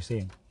take it to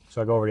receiving.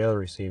 So I go over to the other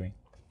receiving.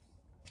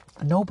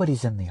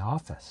 Nobody's in the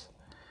office.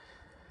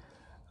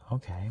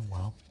 Okay,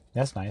 well,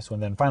 that's nice. When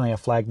then finally I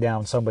flagged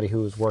down somebody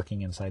who was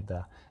working inside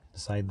the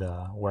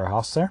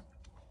warehouse there.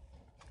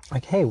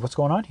 Like, hey, what's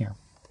going on here?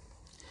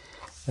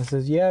 I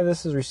says, yeah,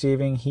 this is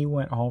receiving. He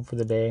went home for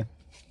the day.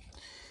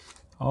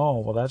 Oh,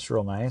 well, that's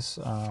real nice.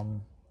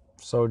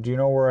 So do you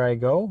know where I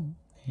go?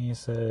 He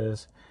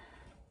says,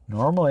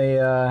 normally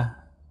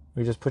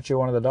we just put you on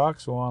one of the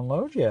docks. We'll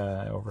unload you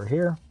over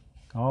here.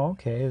 Oh,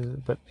 okay.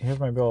 But here's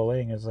my bill of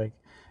lading. It's like,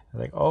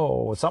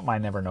 oh, it's something I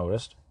never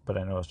noticed, but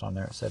I noticed on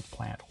there it said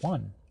Plant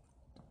 1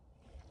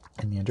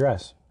 in the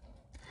address.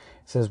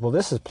 It says, well,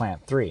 this is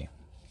Plant 3.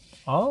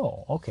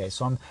 Oh, okay.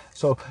 So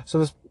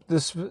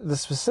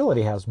this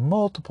facility has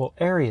multiple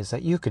areas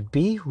that you could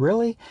be,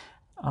 really?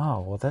 Oh,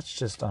 well, that's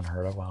just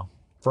unheard of. Well,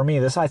 for me,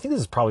 I think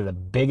this is probably the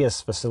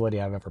biggest facility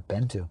I've ever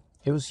been to.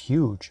 It was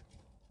huge.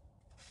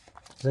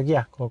 He's like,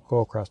 yeah, go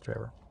across the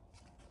river.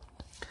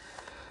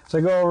 So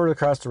I go over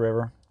across the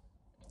river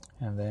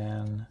and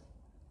then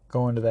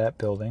go into that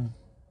building.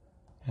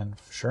 And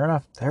sure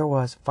enough, there it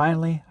was.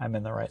 Finally, I'm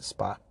in the right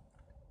spot.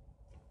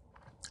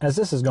 As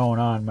this is going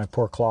on, my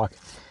poor clock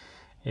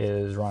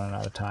is running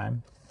out of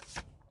time.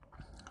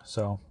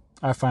 So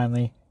I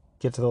finally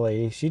get to the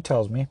lady. She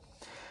tells me,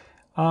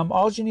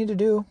 all you need to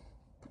do,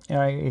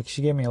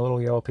 she gave me a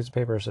little yellow piece of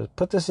paper. It says,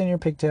 put this in your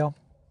pigtail.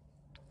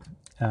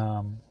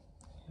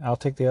 I'll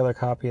take the other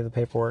copy of the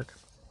paperwork.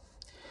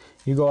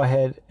 You go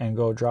ahead and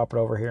go drop it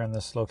over here in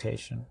this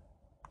location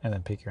and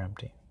then pick your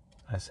empty.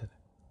 I said,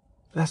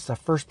 that's the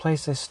first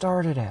place I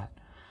started at.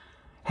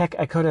 Heck,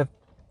 I could have,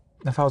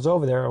 if I was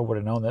over there, I would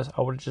have known this.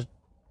 I would have just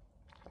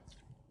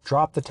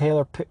dropped the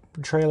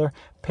trailer,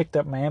 picked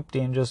up my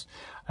empty, and just,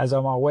 as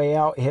I'm on my way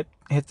out, hit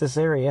this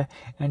area,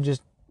 and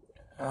just,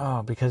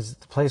 because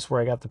the place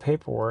where I got the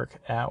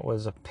paperwork at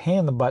was a pain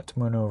in the butt to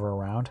maneuver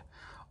around.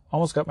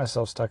 Almost got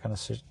myself stuck in a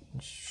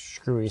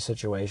screwy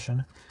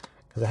situation.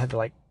 because I had to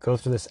like go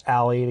through this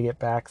alley to get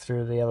back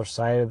through the other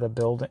side of the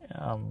building,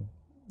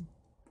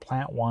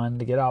 plant 1,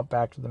 to get out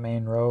back to the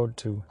main road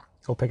to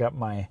go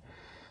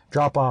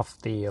drop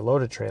off the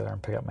loaded trailer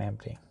and pick up my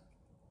empty.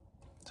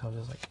 So I was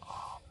just like,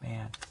 oh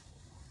man.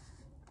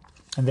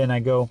 And then I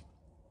go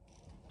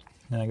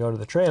to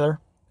the trailer.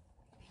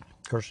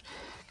 Of course,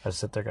 gotta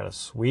sit there, gotta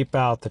sweep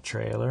out the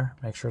trailer,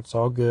 make sure it's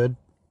all good,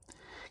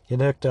 get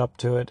hooked up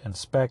to it,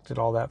 inspect it,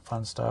 all that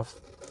fun stuff.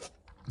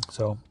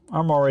 So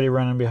I'm already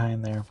running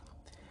behind there.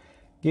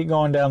 Get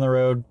going down the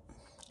road,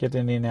 get to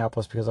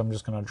Indianapolis, because I'm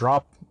just gonna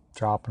drop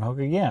and hook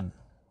again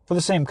for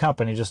the same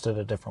company, just at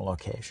a different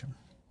location.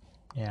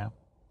 Yeah,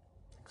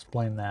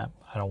 explain that.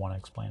 I don't want to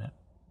explain it.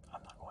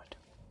 I'm not going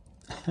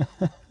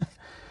to.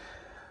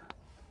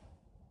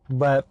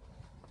 But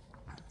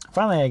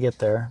finally I get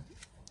there,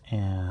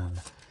 and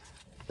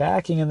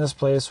backing in this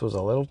place was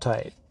a little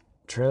tight.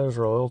 Trailers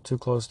were a little too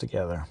close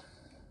together.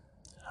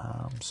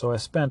 So I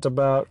spent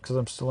about, because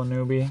I'm still a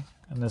newbie,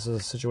 and this is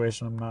a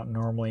situation I'm not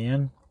normally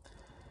in,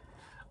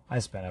 I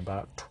spent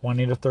about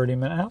 20 to 30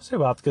 minutes,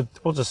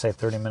 we'll just say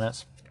 30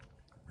 minutes,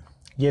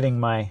 getting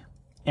my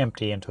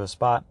empty into a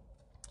spot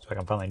so I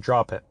can finally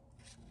drop it.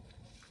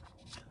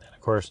 And then, of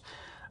course,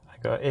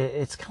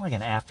 it's kind of like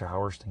an after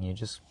hours thing.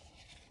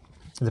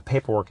 The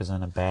paperwork is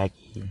in a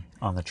baggie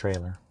on the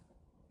trailer.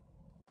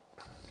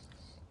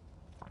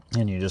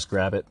 And you just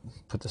grab it,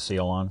 put the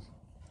seal on,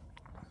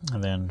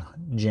 and then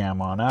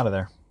jam on out of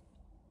there.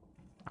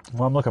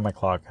 Well, I'm looking at my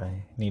clock.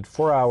 I need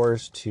 4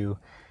 hours to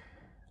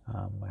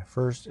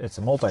it's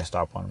a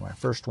multi-stop one. My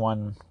first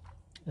one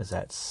is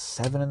at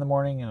 7 in the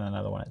morning and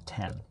another one at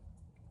 10.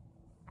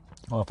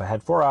 Well, if I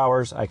had 4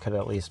 hours, I could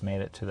at least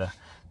made it to the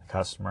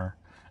customer,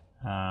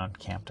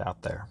 camped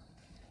out there.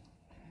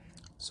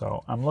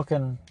 So I'm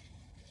looking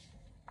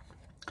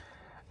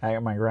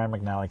at my Grand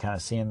McNally, kind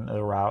of seeing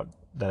the route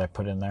that I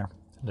put in there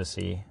to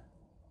see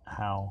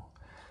how,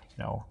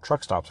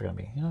 truck stops are going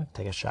to be.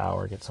 Take a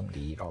shower, get something to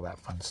eat, all that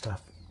fun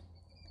stuff.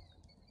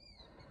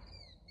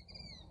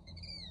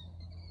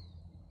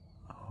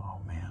 Oh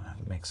man,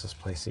 it makes this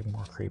place even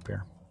more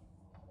creepier.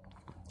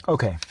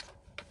 Okay.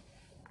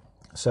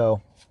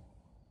 So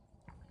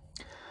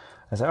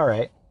I said, all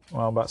right,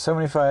 well, about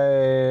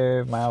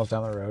 75 miles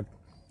down the road,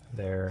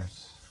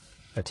 there's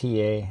a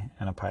TA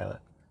and a pilot.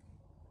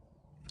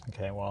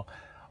 Okay, well,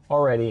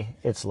 already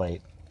it's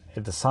late.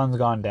 The sun's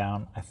gone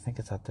down. I think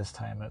it's at this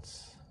time.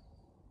 It's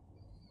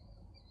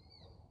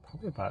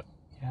probably about,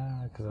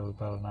 because it was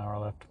about an hour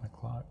left on my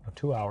clock. No,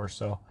 2 hours,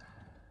 so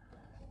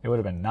it would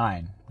have been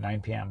 9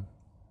 p.m.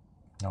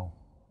 No.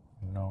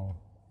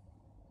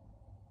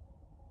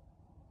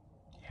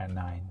 Yeah,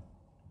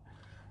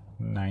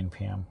 9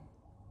 p.m.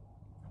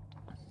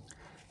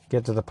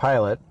 Get to the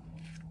pilot.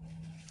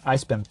 I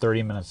spend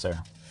 30 minutes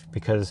there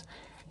because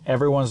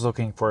everyone's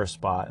looking for a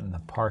spot and the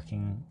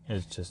parking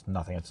is just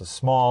nothing. It's a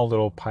small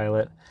little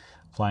Pilot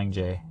Flying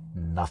J,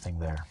 nothing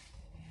there.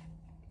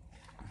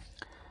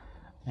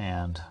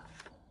 And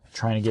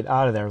trying to get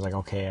out of there, I was like,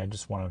 okay, I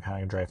just want to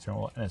kind of drive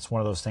through. And it's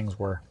one of those things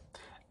where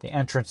the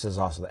entrance is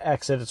also the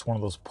exit. It's one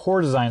of those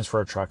poor designs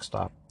for a truck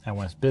stop. And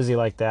when it's busy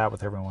like that,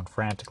 with everyone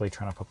frantically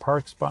trying to put a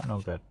park spot, no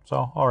good.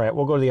 So, all right,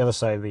 we'll go to the other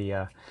side of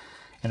the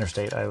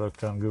interstate. I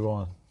looked on Google,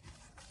 and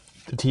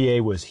the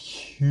TA was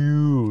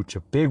huge, a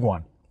big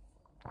one.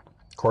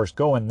 Of course,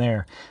 go in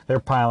there. They're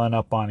piling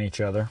up on each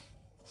other.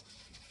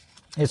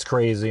 It's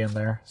crazy in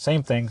there.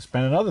 Same thing,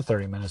 spend another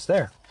 30 minutes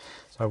there.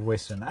 So I've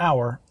wasted an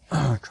hour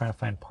trying to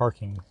find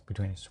parking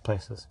between these two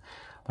places.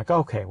 I'm like,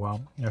 okay,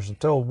 well, there's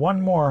still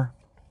one more,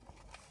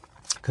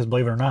 because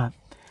believe it or not,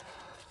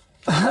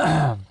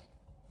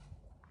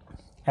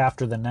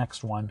 after the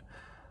next one,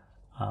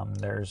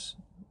 it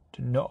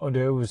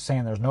was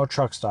saying there's no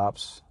truck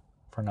stops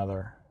for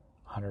another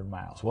 100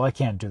 miles. Well, I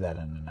can't do that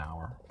in an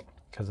hour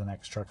because the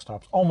next truck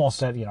stop's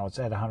almost at, it's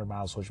at 100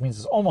 miles, which means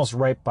it's almost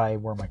right by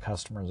where my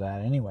customer's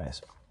at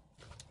anyways.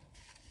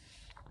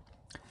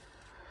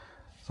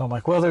 So I'm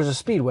like, well, there's a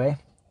speedway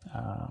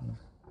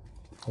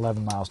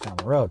 11 miles down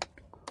the road.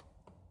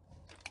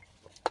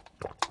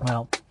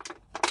 Well,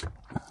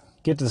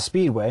 get to the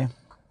speedway.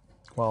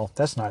 Well,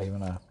 that's not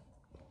even a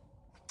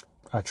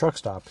truck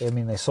stop. I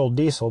mean, they sold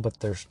diesel, but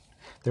there's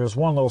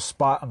one little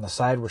spot on the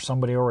side where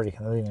somebody already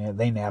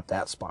they napped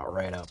that spot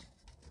right up.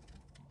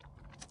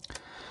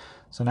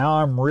 So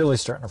now I'm really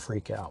starting to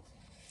freak out.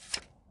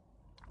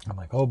 I'm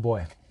like, oh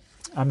boy,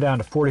 I'm down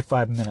to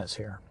 45 minutes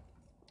here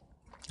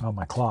on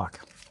my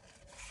clock.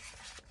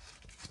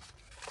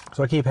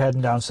 So I keep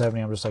heading down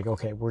 70. I'm just like,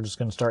 okay, we're just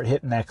going to start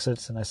hitting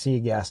exits, and I see a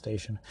gas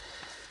station.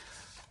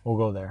 We'll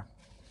go there.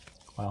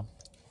 Well,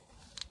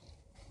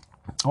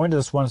 I went to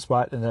this one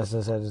spot, and as I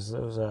said, it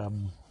was a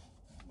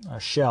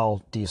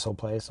Shell diesel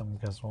place. I'm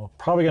guessing, well,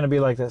 probably going to be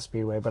like that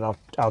Speedway, but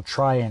I'll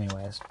try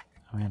anyways.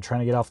 I mean, I'm trying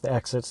to get off the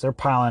exits. They're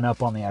piling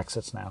up on the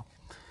exits now.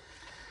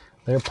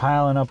 They're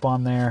piling up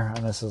on there,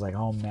 and this is like,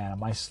 oh man,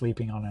 am I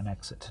sleeping on an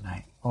exit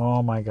tonight?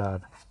 Oh my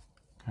God.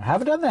 I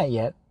haven't done that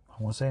yet. I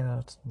won't say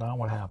that's not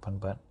what happened,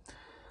 but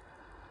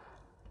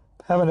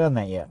I haven't done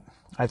that yet.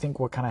 I think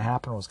what kind of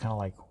happened was kind of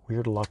like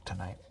weird luck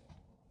tonight.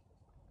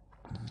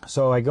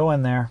 So I go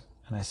in there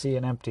and I see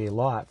an empty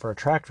lot for a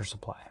Tractor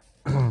Supply.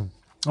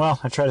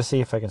 Well, I try to see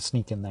if I can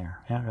sneak in there.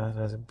 Yeah,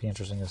 that'd be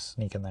interesting to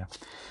sneak in there.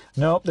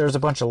 Nope, there's a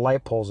bunch of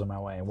light poles in my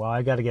way. Well,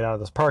 I got to get out of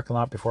this parking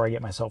lot before I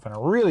get myself in a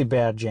really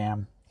bad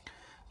jam.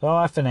 So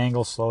I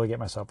finagle, slowly get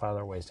myself out of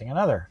there, wasting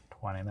another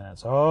 20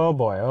 minutes. Oh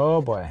boy,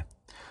 oh boy.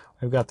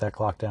 We've got that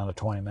clock down to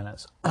 20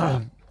 minutes.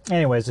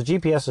 Anyways, the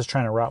GPS is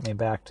trying to route me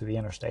back to the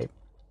interstate.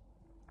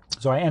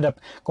 So I end up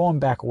going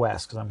back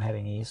west because I'm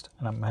heading east,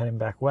 and I'm heading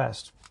back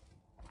west.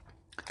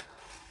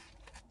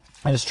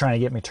 And it's trying to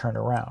get me turned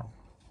around.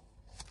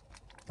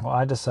 Well,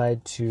 I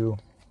decide to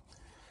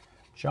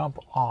jump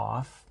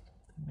off.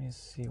 Let me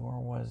see, where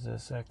was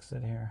this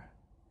exit here?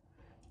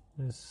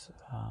 This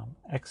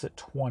exit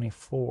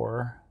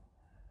 24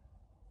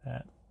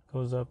 that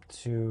goes up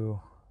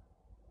to,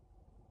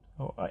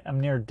 oh,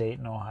 I'm near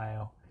Dayton,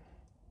 Ohio.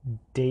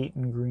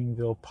 Dayton,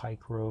 Greenville,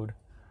 Pike Road.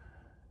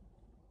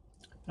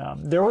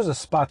 There was a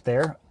spot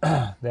there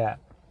that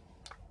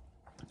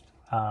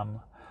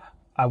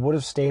I would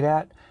have stayed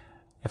at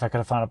if I could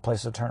have found a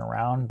place to turn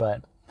around,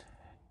 but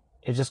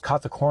it just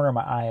caught the corner of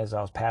my eye as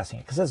I was passing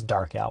it because it's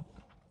dark out,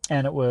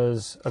 and it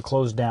was a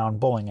closed down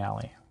bowling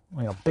alley.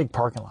 You know, big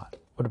parking lot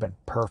would have been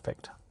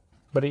perfect,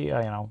 but you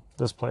know,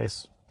 this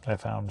place I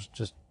found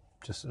just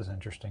as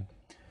interesting.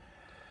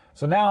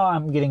 So now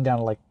I'm getting down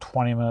to like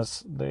 20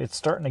 minutes. It's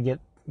starting to get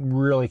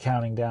really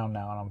counting down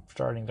now, and I'm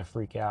starting to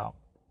freak out.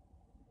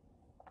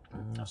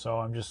 So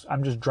I'm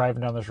just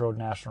driving down this road,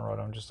 National Road.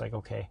 I'm just like,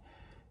 okay,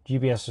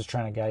 GPS is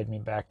trying to guide me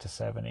back to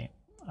 70.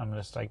 I'm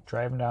just like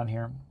driving down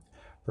here.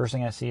 First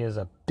thing I see is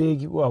a big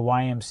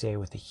YMCA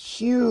with a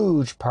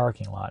huge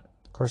parking lot.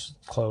 Of course,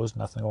 it's closed,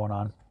 nothing going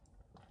on.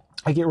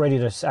 I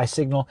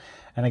signal,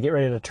 and I get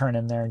ready to turn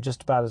in there. And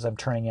just about as I'm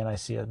turning in, I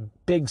see a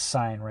big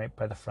sign right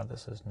by the front that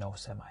says no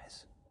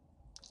semis.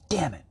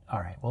 Damn it! All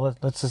right, well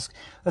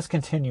let's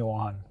continue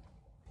on.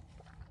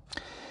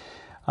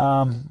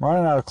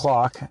 Running out of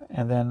clock,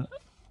 and then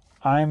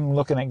I'm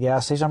looking at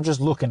gas stations. I'm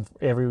just looking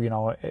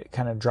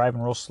kind of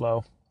driving real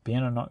slow,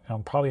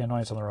 I'm probably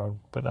annoyance on the road,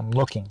 but I'm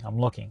looking.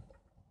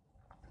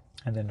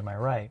 And then to my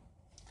right,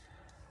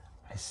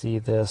 I see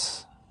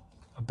this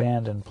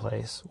abandoned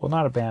place. Well,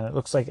 not abandoned. It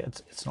looks like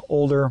it's an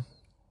older.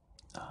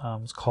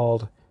 It's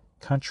called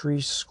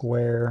Country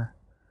Square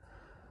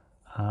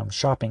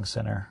Shopping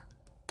Center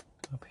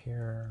up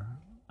here.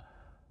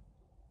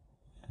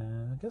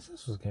 And I guess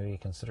this was going to be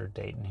considered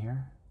Dayton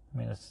here. I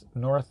mean, it's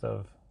north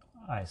of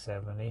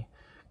I-70.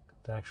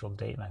 The actual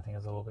Dayton, I think,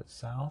 is a little bit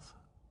south.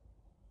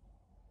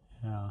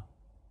 Yeah.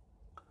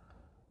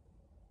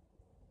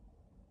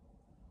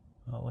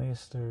 Well, at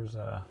least there's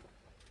a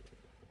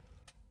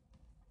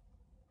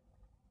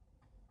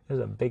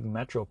big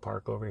metro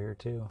park over here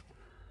too.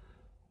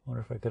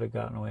 Wonder if I could have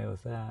gotten away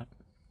with that.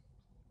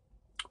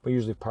 But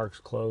usually parks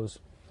close.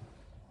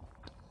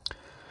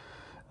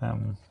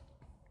 And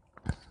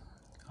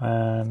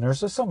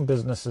there's just some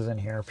businesses in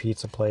here: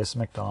 pizza place,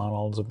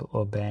 McDonald's,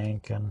 a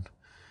bank, and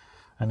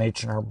an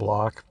H&R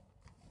Block.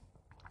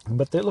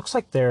 But it looks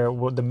like they're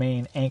the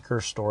main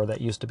anchor store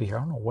that used to be here. I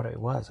don't know what it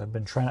was. I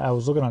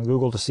was looking on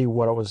Google to see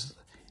what it was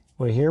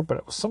here, but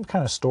it was some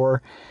kind of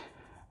store.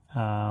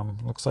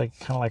 Looks like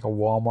kind of like a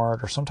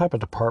Walmart or some type of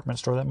department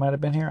store that might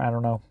have been here. I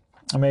don't know.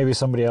 Or maybe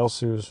somebody else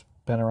who's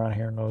been around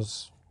here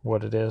knows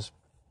what it is.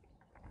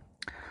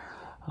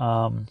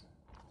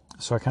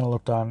 So I kind of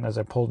looked on as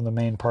I pulled in the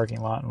main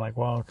parking lot, and like,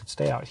 well, I could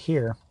stay out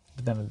here,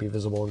 but then it'd be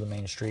visible to the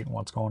main street and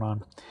what's going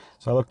on.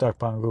 So I looked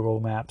up on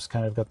Google Maps,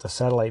 kind of got the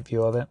satellite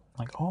view of it.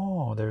 Like,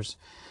 oh, there's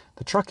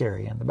the truck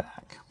area in the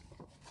back.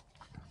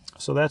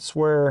 So that's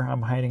where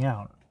I'm hiding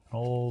out. An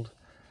old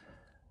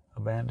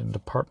abandoned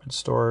department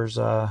store's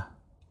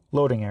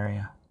loading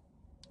area.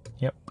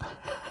 Yep.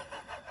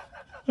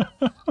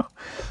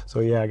 So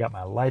yeah, I got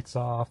my lights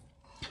off,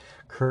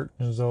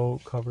 curtains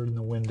covered in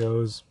the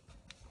windows.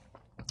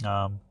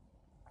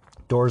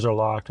 Doors are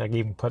locked. I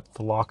even put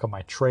the lock on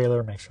my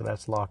trailer, make sure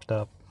that's locked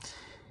up.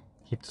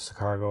 Keep the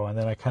cargo. And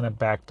then I kind of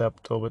backed up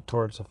a little bit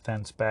towards the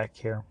fence back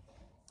here.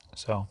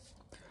 So,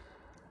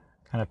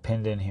 kind of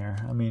pinned in here.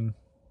 I mean,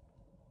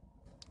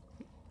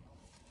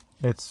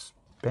 it's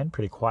been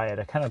pretty quiet.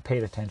 I kind of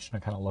paid attention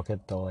to kind of look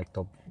at the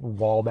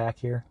wall back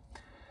here.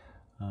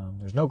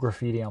 There's no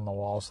graffiti on the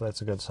wall, so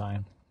that's a good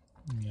sign.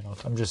 You know,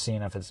 I'm just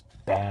seeing if it's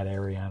bad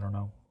area. I don't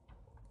know.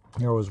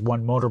 There was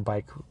one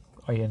motorbike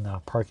in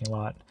the parking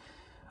lot,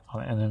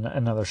 and then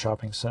another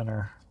shopping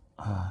center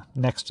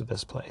next to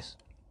this place.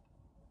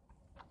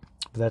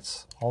 But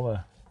that's all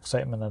the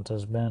excitement that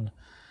there's been.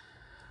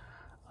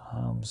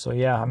 So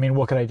yeah, I mean,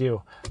 what could I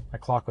do? My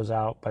clock was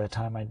out by the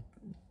time I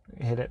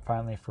hit it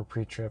finally for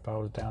pre-trip. I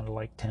was down to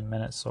like 10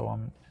 minutes. So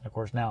of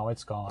course now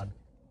it's gone.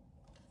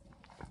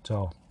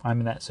 So I'm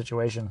in that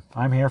situation.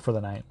 I'm here for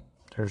the night.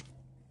 There's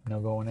no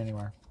going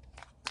anywhere.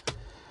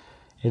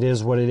 It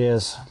is what it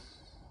is.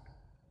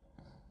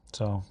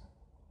 So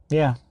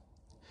yeah.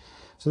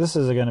 So this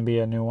is going to be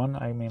a new one.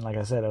 I mean, like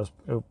I said,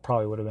 it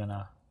probably would have been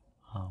a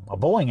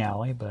bowling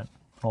alley, but an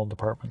old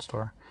department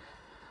store.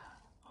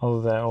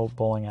 Although that old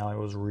bowling alley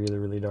was really,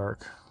 really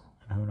dark.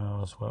 Who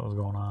knows what was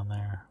going on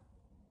there.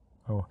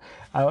 Oh,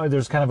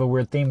 there's kind of a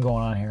weird theme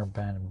going on here.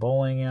 Abandoned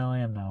bowling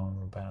alley. I'm now in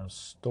an abandoned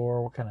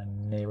store. What kind of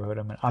neighborhood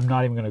I'm in? I'm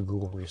not even going to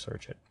Google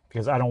research it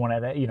because I don't want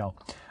to,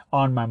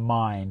 on my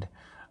mind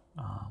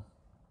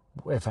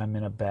if I'm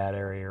in a bad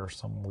area or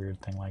some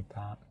weird thing like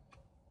that.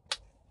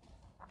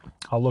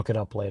 I'll look it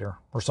up later.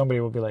 Or somebody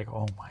will be like,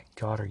 oh my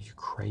God, are you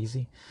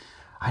crazy?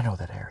 I know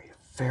that area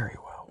very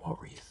well. What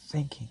were you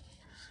thinking?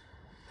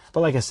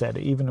 But like I said,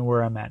 even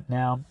where I'm at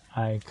now,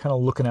 I kind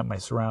of looking at my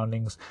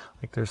surroundings.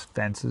 Like there's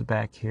fences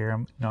back here.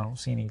 I don't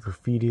see any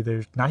graffiti.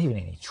 There's not even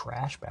any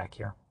trash back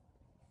here.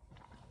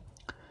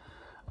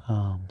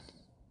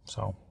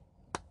 So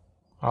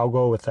I'll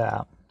go with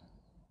that.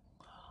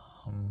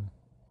 And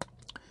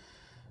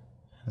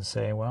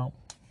say, well,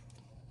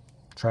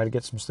 try to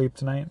get some sleep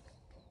tonight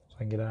so I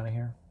can get out of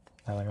here.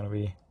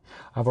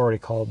 I've already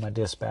called my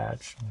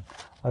dispatch and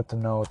let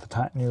them know at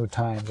the new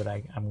time that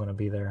I'm going to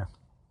be there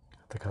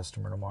with the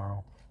customer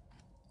tomorrow.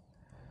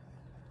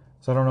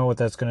 So I don't know what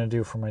that's going to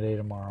do for my day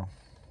tomorrow.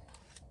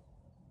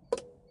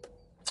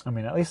 I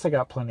mean, at least I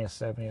got plenty of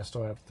 70. I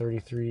still have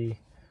 33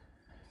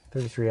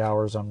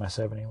 hours on my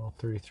 70. Well,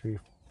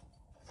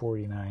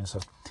 33:49. So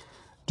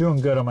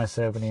doing good on my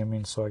 70. I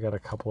mean, so I got a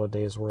couple of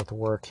days worth of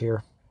work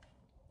here.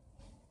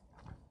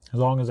 As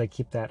long as I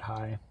keep that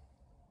high.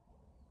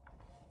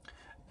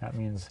 That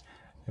means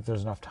if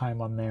there's enough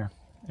time on there,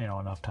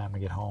 enough time to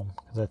get home.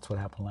 Because that's what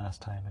happened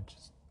last time.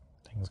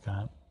 Things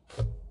got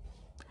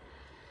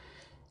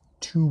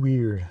too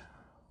weird.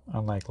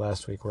 Unlike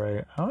last week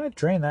where I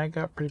drained that.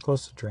 Got pretty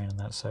close to draining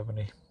that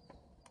 70.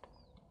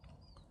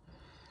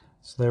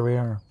 So there we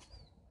are.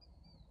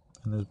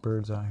 And there's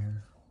birds out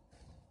here.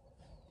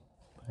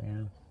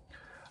 Man.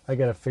 I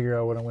got to figure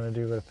out what I'm going to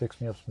do. Got to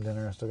fix me up some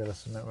dinner. I still got to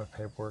submit my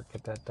paperwork.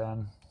 Get that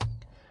done.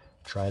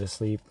 Try to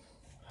sleep.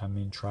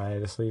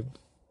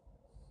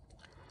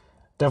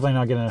 Definitely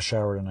not getting a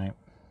shower tonight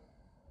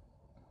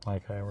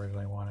like I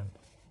originally wanted.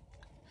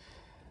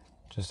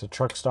 Just the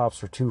truck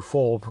stops were too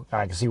full.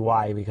 I can see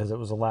why, because it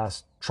was the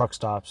last truck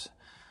stops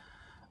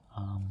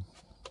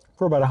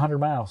for about 100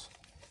 miles.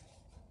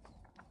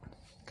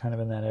 Kind of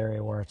in that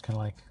area where it's kind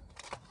of like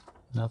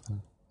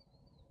nothing.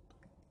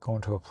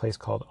 Going to a place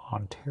called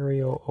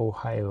Ontario,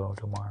 Ohio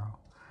tomorrow.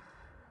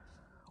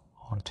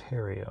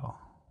 Ontario.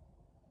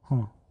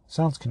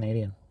 Sounds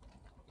Canadian.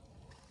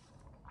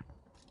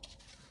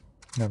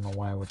 I don't know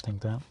why I would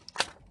think that.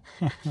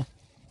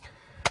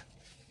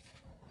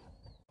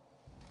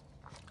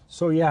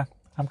 So yeah,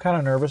 I'm kind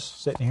of nervous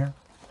sitting here.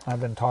 I've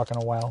been talking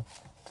a while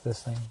to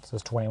this thing. It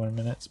says 21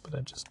 minutes, but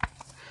I just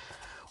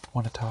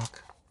want to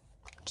talk.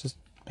 It just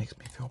makes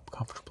me feel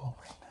comfortable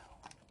right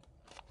now.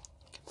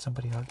 Can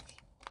somebody hug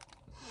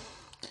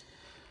me?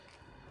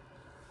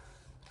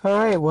 All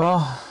right,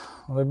 well,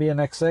 there'll be a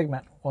next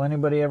segment. Will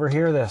anybody ever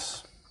hear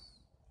this?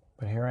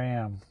 But here I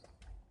am,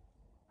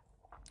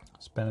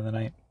 spending the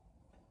night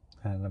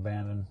at an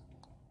abandoned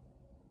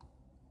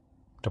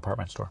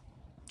department store.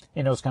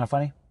 It's kind of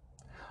funny.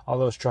 All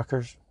those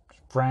truckers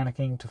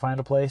franticking to find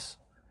a place.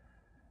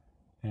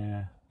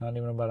 Yeah, not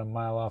even about a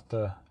mile off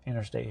the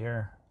interstate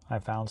here, I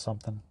found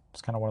something.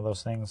 It's kind of one of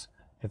those things.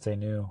 If they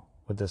knew,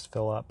 would this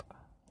fill up?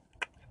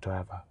 Do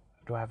I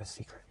have a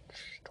secret?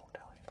 Shh, don't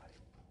tell anybody.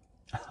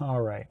 All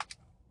right.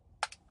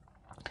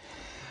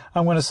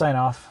 I'm going to sign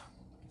off.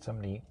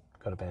 Something to eat.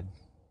 Go to bed,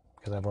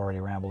 because I've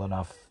already rambled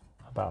enough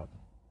about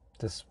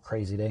this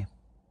crazy day.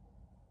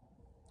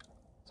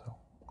 So,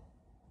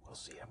 we'll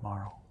see you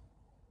tomorrow.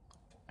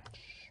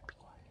 Shh, be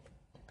quiet.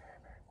 Very,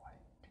 very quiet.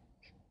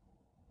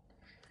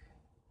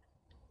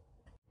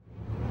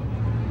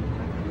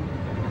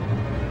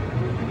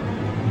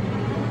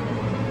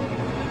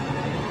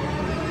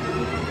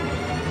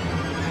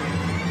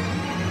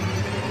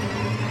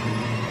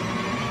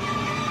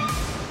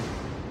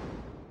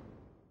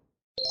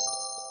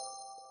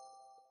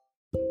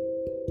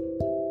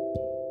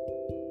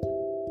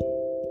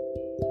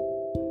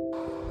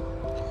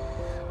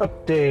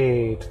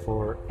 Update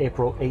for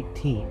April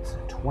 18th,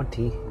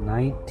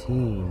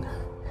 2019.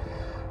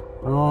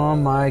 Oh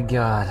my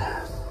God.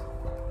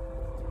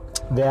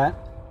 That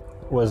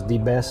was the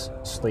best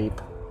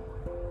sleep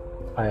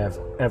I have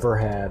ever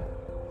had.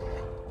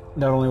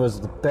 Not only was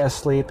it the best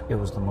sleep, it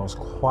was the most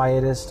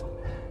quietest.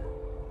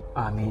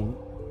 I mean,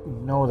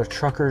 no other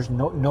truckers,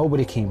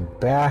 nobody came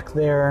back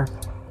there.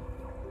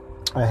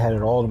 I had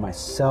it all to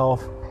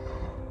myself.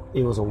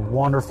 It was a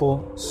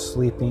wonderful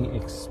sleeping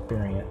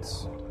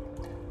experience.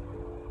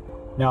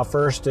 Now,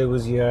 first, it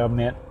was, I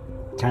admit,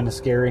 kind of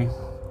scary.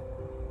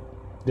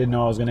 Didn't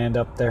know I was going to end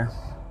up there.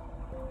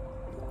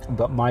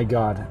 But my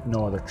God,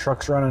 no other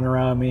trucks running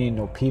around me,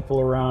 no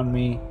people around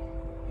me.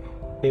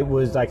 It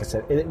was, like I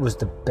said, it was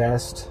the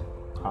best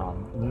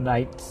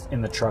night in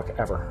the truck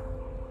ever.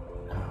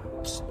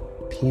 Just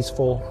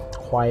peaceful,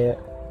 quiet.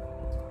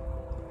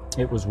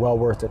 It was well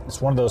worth it.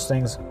 It's one of those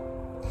things,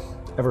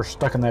 ever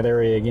stuck in that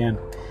area again,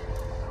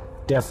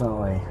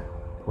 definitely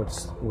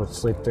would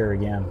sleep there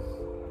again.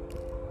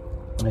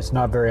 And it's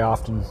not very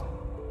often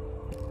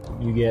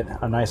you get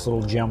a nice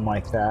little gem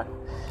like that.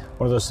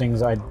 One of those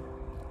things I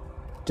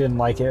didn't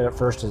like it at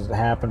first as it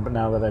happened, but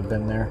now that I've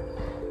been there,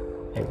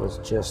 it was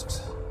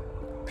just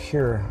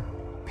pure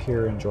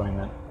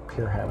enjoyment,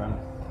 pure heaven.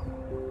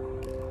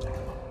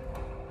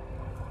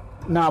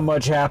 Not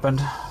much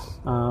happened.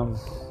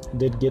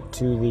 Did get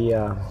to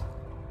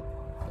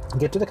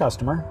the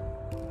customer,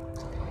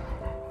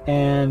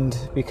 and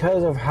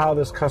because of how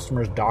this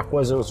customer's dock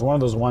was, it was one of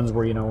those ones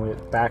where, you know,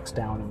 it backs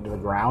down into the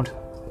ground.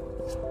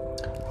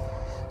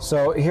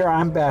 So here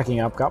I'm backing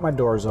up, got my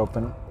doors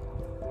open,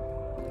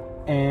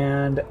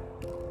 and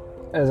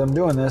as I'm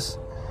doing this,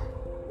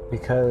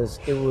 because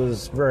it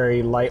was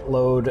very light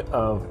load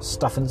of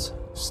stuffings,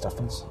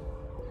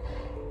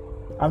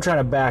 I'm trying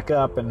to back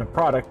up, and the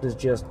product is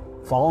just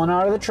falling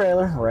out of the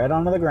trailer right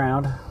onto the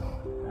ground.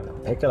 And I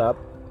pick it up.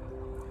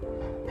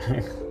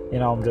 You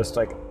know, I'm just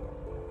like,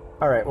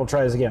 all right, we'll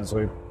try this again.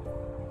 So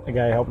the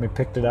guy helped me,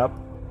 picked it up.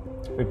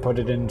 We put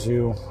it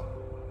into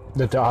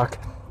the dock.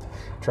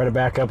 Try to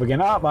back up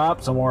again.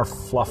 Up. Some more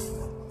fluff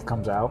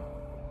comes out.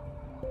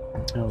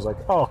 And I was like,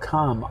 oh,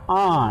 come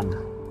on.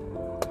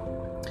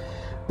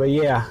 But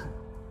yeah,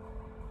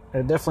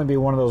 it'd definitely be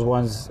one of those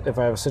ones. If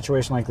I have a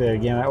situation like that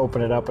again, I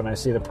open it up and I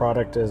see the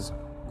product is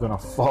going to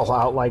fall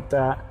out like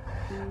that.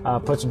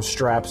 Put some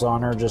straps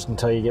on her just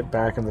until you get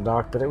back in the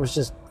dock. But it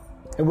wasn't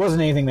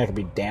anything that could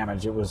be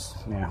damaged. It was,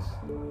 yeah.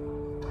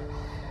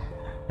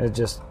 It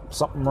just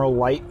something real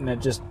light, and it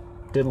just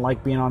didn't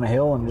like being on a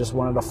hill and just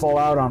wanted to fall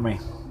out on me.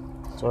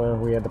 So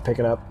we had to pick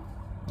it up.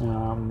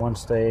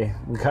 Once we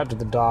got to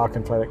the dock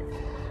and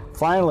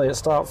finally it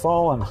stopped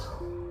falling.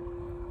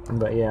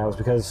 But yeah, it was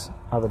because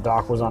the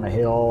dock was on a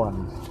hill,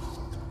 and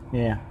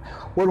yeah,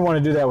 wouldn't want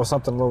to do that with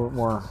something a little bit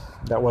more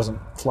that wasn't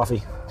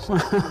fluffy.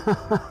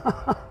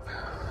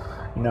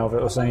 You know, if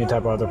it was any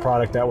type of other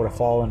product that would have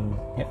fallen,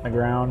 hitting the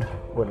ground,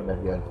 wouldn't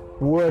have been good.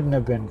 Wouldn't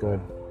have been good.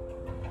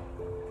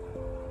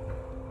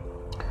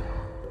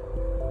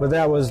 But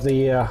that was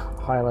the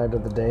highlight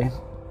of the day.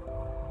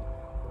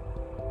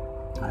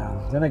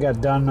 Then I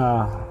got done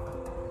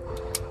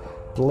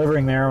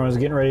delivering there and was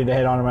getting ready to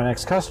head on to my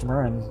next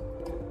customer, and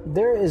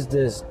there is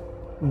this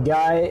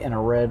guy in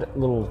a red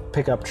little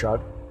pickup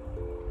truck.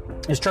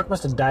 His truck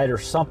must have died or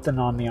something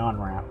on the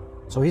on-ramp,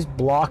 so he's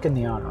blocking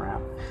the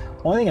on-ramp.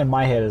 Only thing in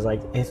my head is,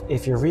 like,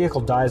 if your vehicle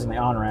dies on the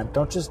on-ramp,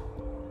 don't just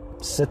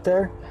sit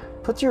there.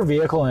 Put your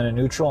vehicle in a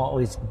neutral and at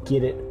least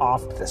get it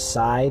off to the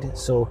side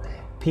so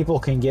people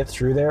can get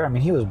through there. I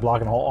mean, he was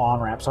blocking the whole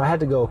on-ramp, so I had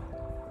to go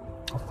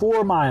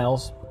 4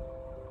 miles,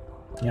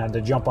 you know,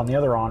 to jump on the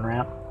other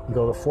on-ramp, and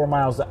go the 4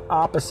 miles the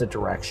opposite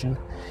direction,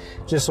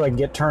 just so I can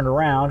get turned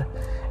around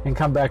and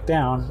come back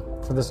down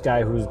for this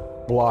guy who's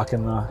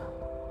blocking the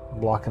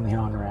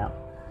on-ramp.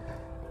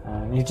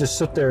 And you just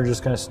sit there,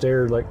 just kind of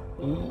stare, like,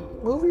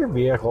 move your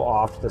vehicle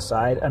off to the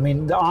side. I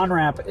mean, the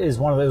on-ramp is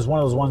one of those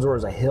ones where it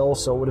was a hill,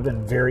 so it would have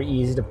been very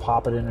easy to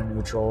pop it into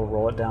neutral,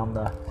 roll it down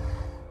to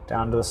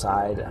the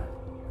side.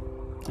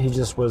 He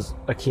just was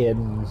a kid,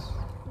 and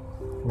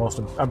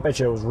I bet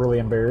you it was really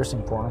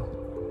embarrassing for him.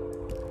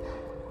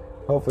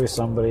 Hopefully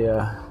somebody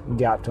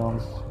got to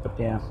him. But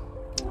yeah,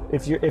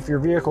 if your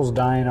vehicle's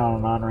dying on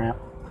an on-ramp,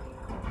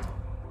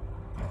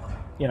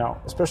 you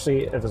know,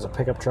 especially if it's a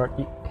pickup truck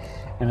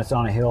and it's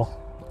on a hill,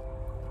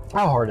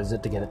 how hard is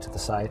it to get it to the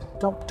side?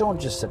 Don't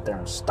just sit there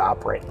and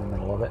stop right in the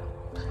middle of it.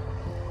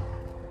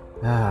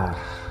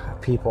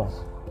 People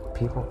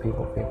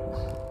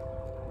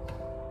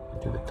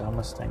do the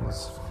dumbest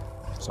things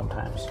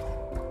sometimes.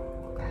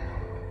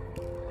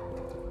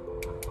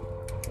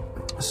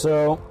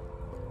 So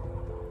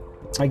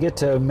I get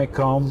to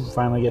Macomb,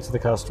 finally get to the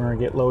customer,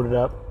 get loaded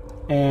up,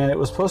 and it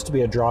was supposed to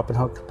be a drop-in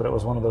hook, but it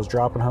was one of those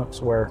drop-in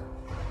hooks where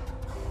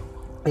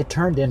it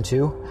turned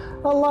into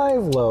a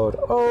live load.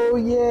 Oh,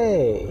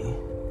 yay!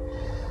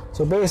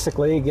 So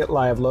basically, get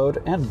live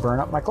load and burn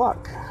up my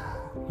clock.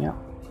 Yeah,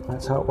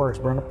 that's how it works.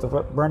 Burn up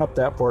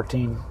that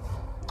 14.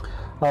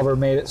 However,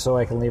 made it so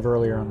I can leave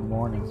earlier in the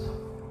morning.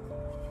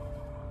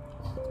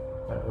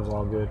 But it was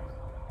all good.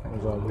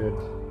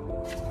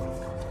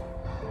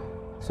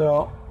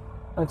 So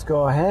let's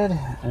go ahead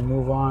and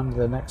move on to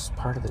the next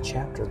part of the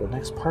chapter, the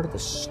next part of the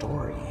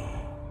story.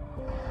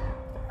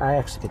 I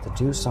actually get to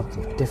do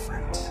something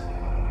different.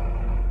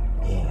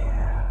 Yeah.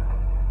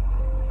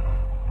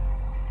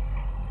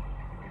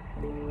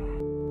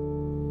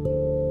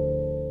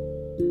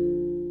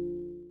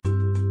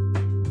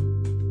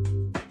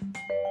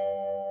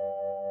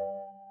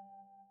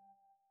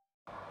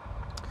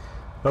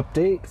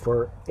 Update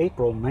for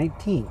April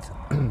 19th,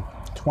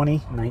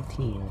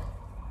 2019.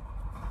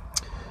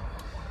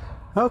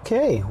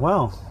 Okay,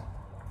 well,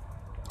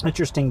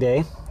 interesting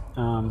day.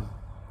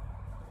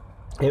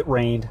 It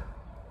rained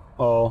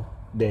all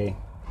day.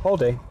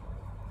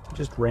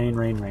 Just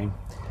rain.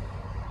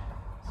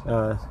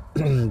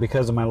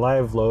 Because of my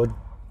live load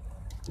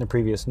the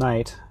previous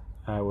night,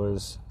 I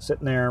was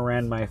sitting there,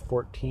 ran my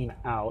 14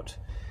 out,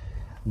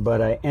 but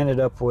I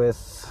ended up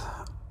with,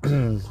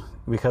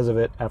 because of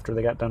it, after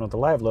they got done with the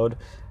live load,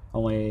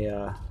 only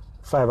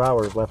 5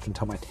 hours left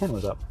until my 10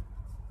 was up.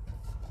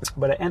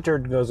 But I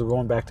entered,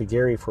 going back to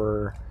Gary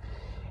for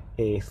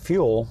a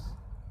fuel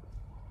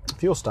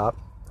stop,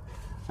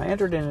 I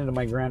entered it into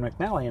my Grand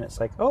McNally, and it's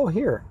like, oh,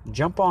 here,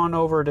 jump on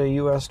over to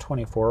US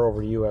 24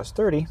 over to US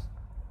 30.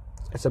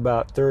 It's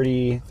about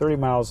 30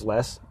 miles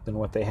less than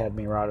what they had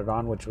me routed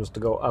on, which was to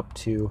go up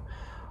to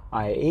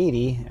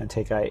I-80 and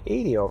take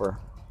I-80 over.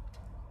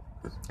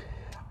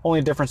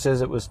 Only difference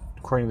is it was,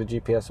 according to the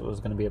GPS, it was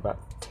going to be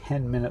about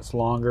 10 minutes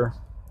longer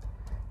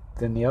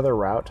than the other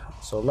route,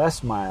 so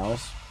less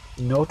miles,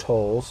 no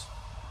tolls.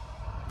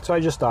 So I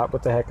just thought,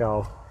 what the heck,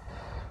 I'll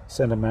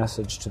send a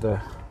message to the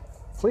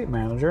fleet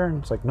manager,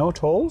 and it's like, no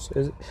tolls?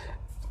 If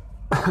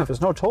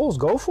there's no tolls,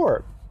 go for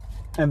it.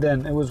 And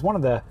then it was one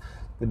of the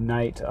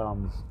night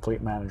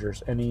fleet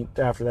managers, and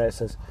after that it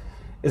says,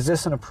 is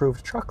this an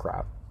approved truck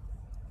route?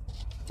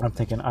 I'm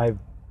thinking, I've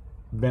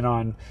been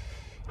on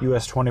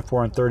US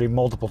 24 and 30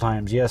 multiple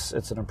times. Yes,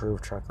 it's an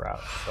approved truck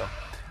route. So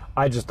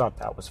I just thought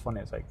that was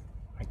funny. It's like,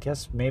 I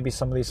guess maybe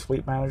some of these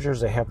fleet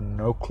managers, they have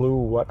no clue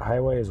what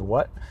highway is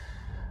what.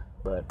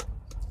 But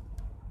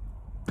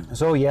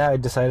so yeah, I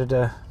decided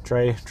to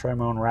try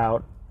my own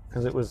route,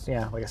 because it was,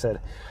 yeah, like I said,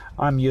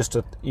 I'm used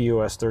to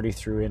US 30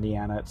 through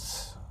Indiana.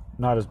 It's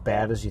not as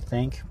bad as you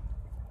think.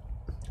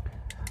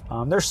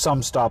 There's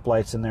some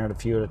stoplights in there at a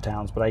few of the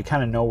towns, but I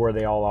kind of know where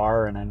they all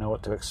are, and I know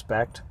what to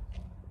expect,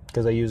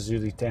 because I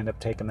usually end up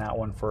taking that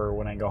one for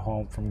when I go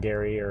home from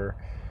Gary, or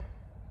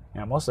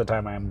most of the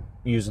time I'm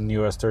using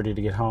US 30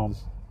 to get home.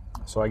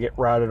 So I get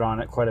routed on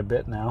it quite a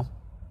bit now.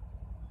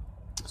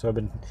 So I've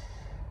been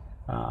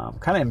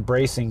kind of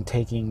embracing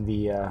taking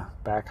the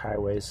back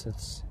highways.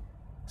 It's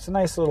a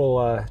nice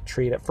little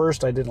treat. At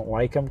first I didn't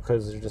like them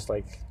because they're just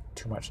like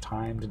too much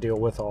time to deal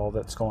with all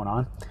that's going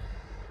on.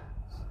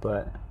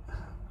 But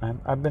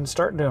I've been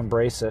starting to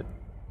embrace it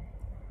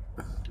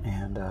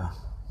and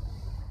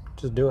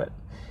just do it.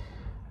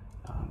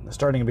 They're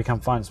starting to become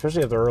fun,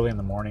 especially if they're early in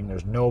the morning.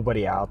 There's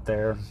nobody out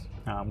there.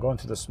 I'm going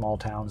through the small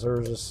towns. There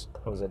was this,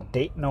 what was it,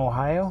 Dayton,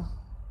 Ohio?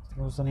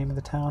 What was the name of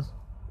the town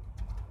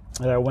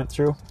that I went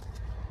through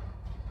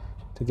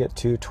to get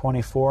to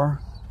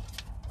 24?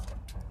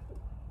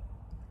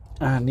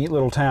 Neat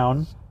little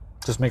town.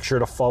 Just make sure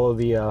to follow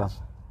the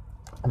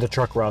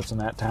truck routes in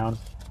that town.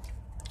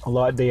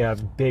 They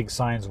have big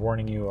signs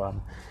warning you,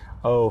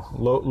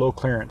 low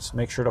clearance.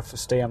 Make sure to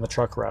stay on the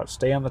truck route.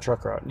 Stay on the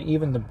truck route. And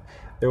even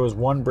there was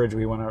one bridge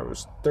we went over. It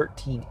was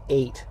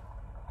 13.8.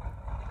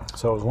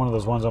 So it was one of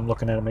those ones I'm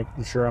looking at and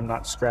making sure I'm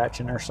not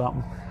scratching or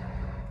something.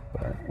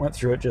 But I went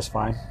through it just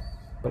fine.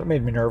 But it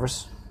made me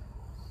nervous.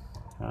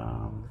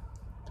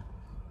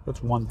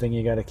 That's one thing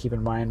you got to keep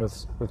in mind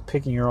with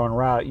picking your own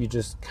route. You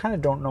just kind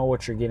of don't know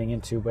what you're getting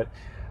into. But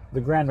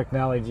the Grand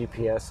McNally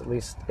GPS, at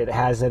least it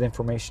has that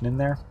information in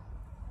there.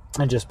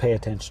 And just pay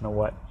attention to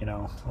what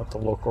the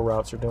local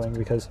routes are doing,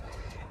 because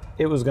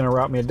it was going to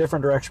route me a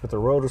different direction, but the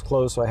road was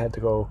closed, so I had to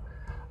go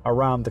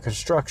around the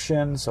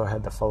construction, so I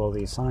had to follow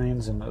these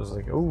signs, and it was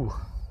like, ooh,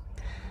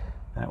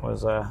 that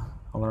was a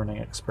learning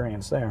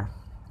experience there.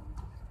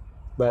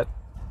 But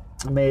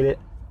I made it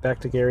back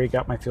to Gary,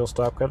 got my fuel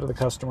stop, got to the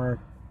customer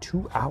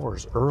 2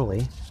 hours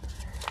early,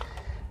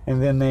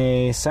 and then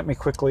they sent me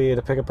quickly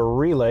to pick up a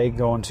relay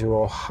going to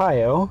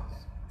Ohio.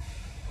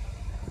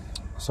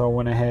 So I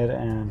went ahead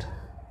and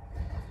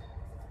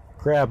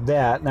grabbed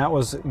that, and that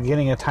was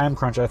getting a time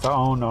crunch. I thought,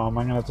 oh no, am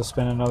I going to have to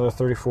spend another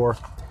 34?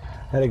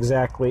 That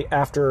exactly,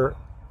 after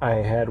I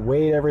had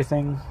weighed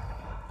everything,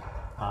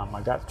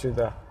 I got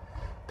to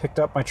picked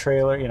up my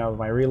trailer,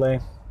 my relay,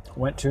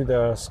 went to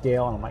the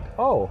scale, and I'm like,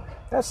 oh,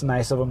 that's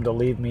nice of them to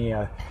leave me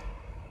a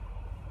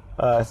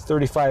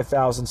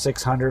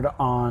 35,600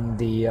 on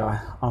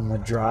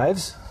the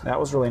drives. That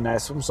was really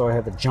nice of them. So I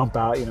had to jump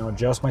out,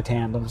 adjust my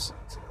tandems.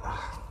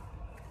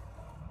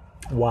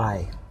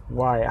 Why?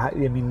 I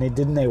mean,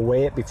 they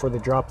weigh it before they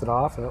dropped it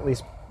off, and at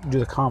least do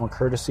the common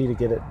courtesy to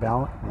get it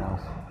balanced? No.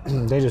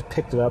 They just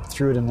picked it up,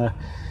 threw it in the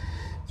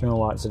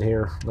lot, and said,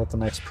 here, let the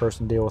next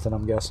person deal with it,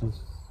 I'm guessing.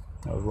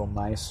 That was real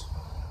nice.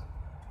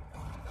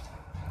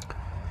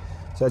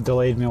 So that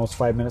delayed me almost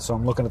 5 minutes, so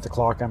I'm looking at the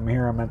clock. I'm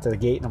at the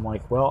gate, and I'm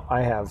like, well,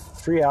 I have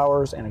 3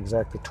 hours and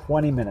exactly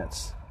 20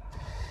 minutes.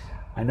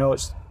 I know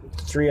it's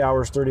 3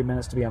 hours, 30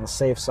 minutes to be on the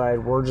safe side.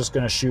 We're just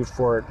going to shoot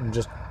for it and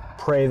just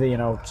pray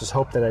that, just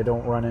hope that I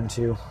don't run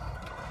into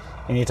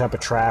any type of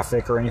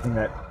traffic or anything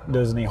that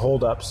does any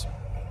holdups.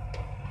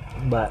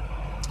 But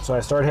so I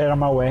started heading on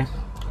my way,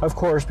 of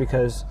course,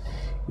 because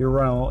you're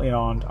running,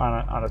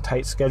 on a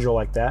tight schedule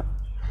like that.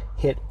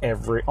 Hit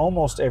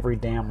almost every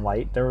damn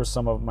light. There was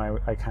some of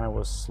I kind of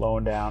was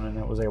slowing down, and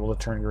it was able to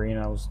turn green.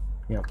 I was,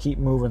 keep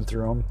moving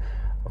through them.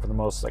 But for the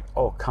most, like,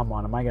 oh come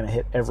on, am I going to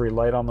hit every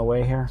light on the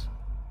way here?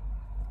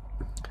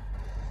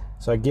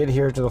 So I get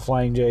here to the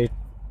Flying J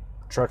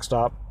truck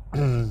stop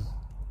to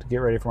get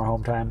ready for my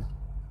home time.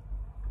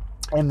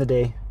 End the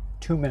day,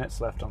 2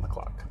 minutes left on the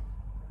clock.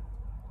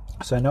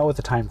 So I know with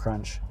the time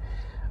crunch,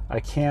 I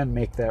can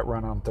make that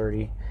run on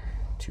 30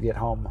 to get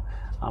home.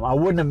 I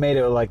wouldn't have made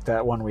it like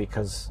that one week,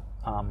 because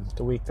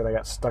the week that I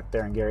got stuck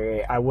there in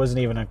Gary, I wasn't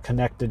even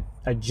connected.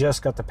 I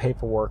just got the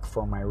paperwork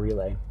for my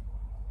relay.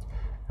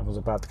 I was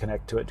about to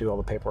connect to it, do all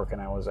the paperwork,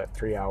 and I was at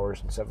 3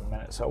 hours and 7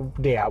 minutes. So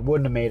yeah, I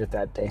wouldn't have made it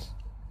that day.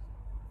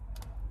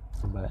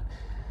 But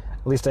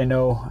at least I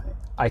know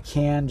I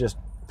can just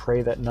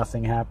pray that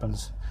nothing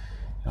happens,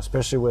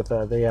 especially with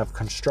they have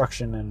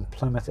construction in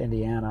Plymouth,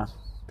 Indiana,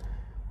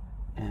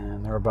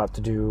 and they're about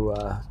to do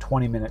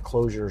 20-minute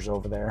closures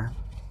over there,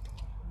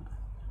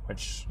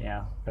 which,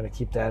 yeah, got to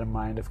keep that in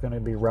mind if going to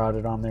be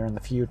routed on there in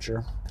the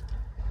future.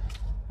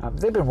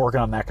 They've been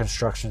working on that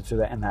construction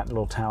in that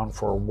little town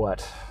for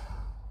what?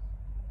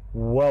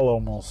 Well,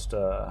 almost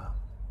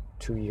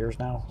 2 years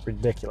now.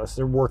 Ridiculous.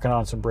 They're working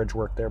on some bridge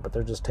work there, but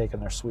they're just taking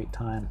their sweet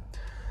time.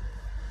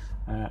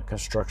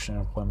 Construction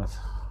in Plymouth.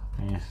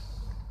 Yeah.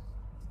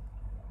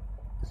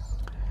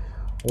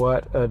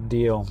 What a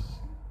deal.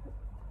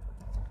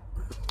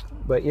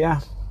 But yeah,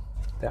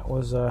 that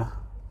was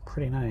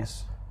pretty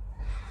nice.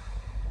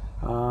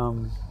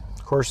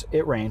 Of course,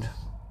 it rained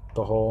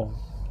the whole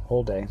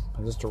day. It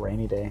was just a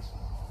rainy day.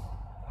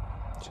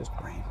 Just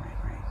rain.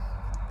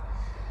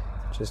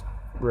 Just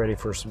ready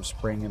for some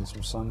spring and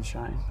some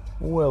sunshine.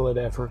 Will it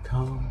ever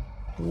come?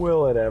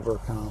 Will it ever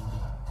come?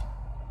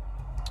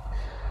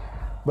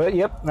 But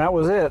yep, that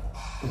was it.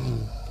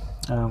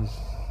 It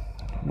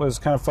was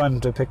kind of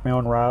fun to pick my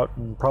own route,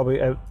 and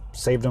probably I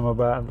saved them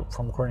about,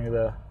 from according to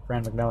the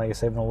Rand McNally, I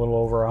saved them a little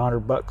over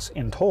 $100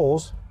 in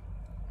tolls.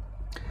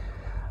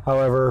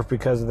 However,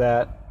 because of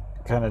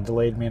that, kind of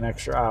delayed me an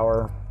extra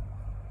hour.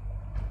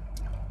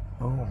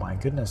 Oh my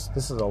goodness,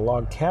 this is a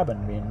log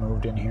cabin being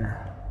moved in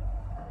here.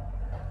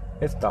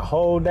 It's the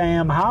whole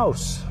damn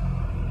house.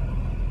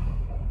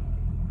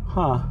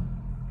 Huh.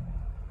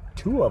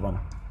 2 of them.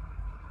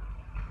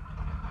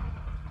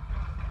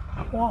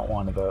 I want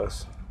one of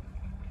those.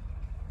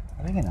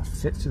 Are they going to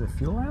fit through the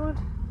fuel island?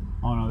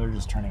 Oh no, they're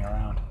just turning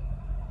around.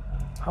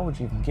 How would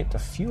you even get to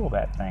fuel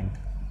that thing?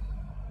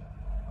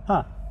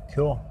 Huh,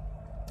 cool.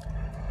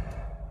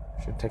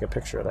 Should take a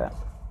picture of that.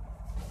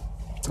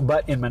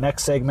 But in my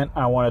next segment,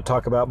 I want to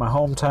talk about my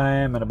home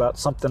time and about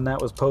something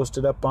that was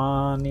posted up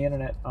on the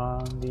internet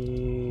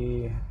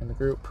in the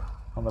group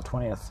on the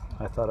 20th.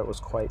 I thought it was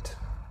quite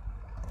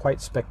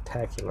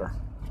spectacular.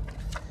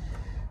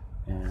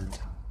 And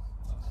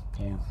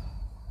yeah.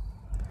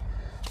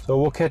 So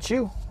we'll catch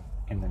you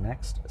in the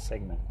next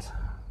segment.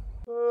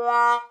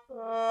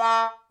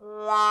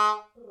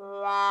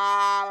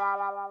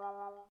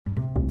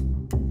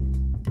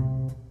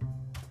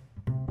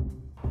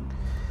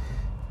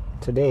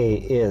 Today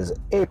is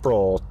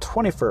April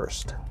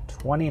 21st,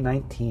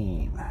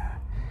 2019.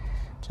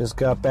 Just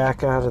got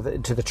back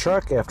out to the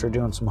truck after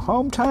doing some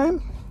home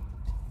time.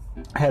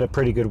 I had a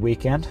pretty good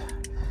weekend.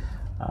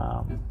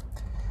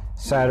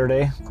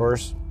 Saturday, of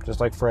course, just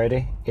like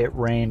Friday, it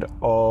rained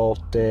all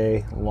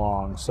day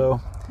long. So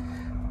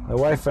my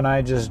wife and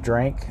I just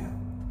drank.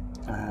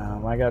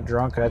 I got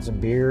drunk, I had some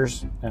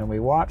beers, and we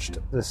watched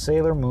the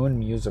Sailor Moon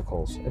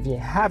musicals. If you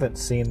haven't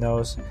seen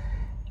those,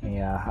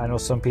 yeah, I know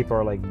some people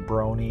are like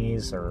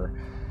bronies, or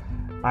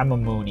I'm a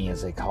Moonie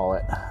as they call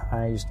it.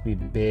 I used to be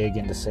big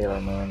into Sailor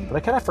Moon, but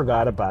I kind of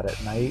forgot about it.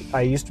 And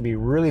I used to be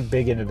really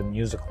big into the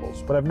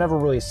musicals, but I've never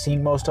really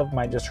seen most of them.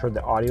 I just heard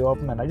the audio of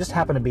them, and I just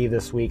happened to be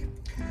this week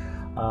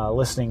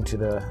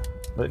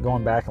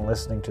going back and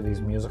listening to these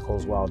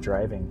musicals while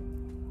driving.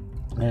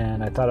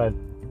 And I thought I'd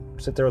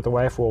sit there with the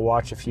wife. We'll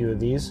watch a few of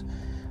these.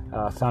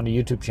 Found a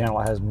YouTube channel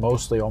that has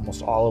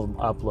almost all of them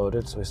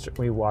uploaded, so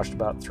we watched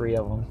about 3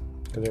 of them.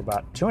 Because they're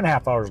about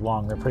 2.5 hours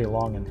long. They're pretty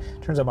long, and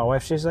it turns out my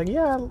wife, she's like,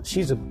 yeah,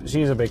 she's a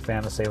big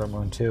fan of Sailor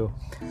Moon too.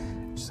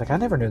 She's like, I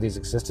never knew these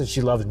existed.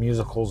 She loves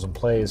musicals and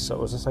plays, so it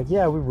was just like,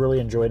 yeah, we really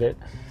enjoyed it.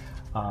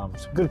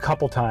 It's a good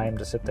couple time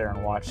to sit there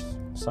and watch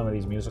some of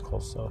these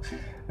musicals. So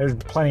there's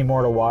plenty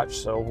more to watch,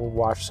 so we'll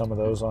watch some of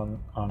those on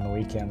the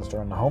weekends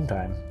during the home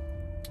time.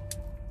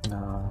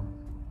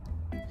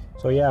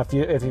 So yeah, if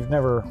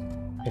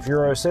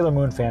you're a Sailor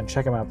Moon fan,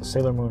 check them out, the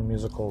Sailor Moon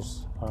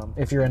musicals.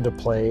 If you're into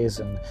plays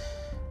and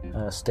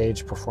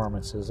stage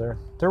performances, they're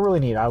really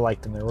neat. I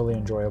like them. They're really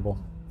enjoyable.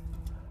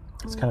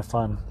 It's kind of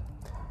fun,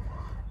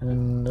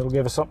 and it'll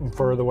give us something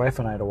for the wife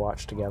and I to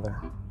watch together.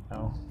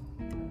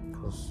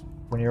 Because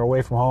when you're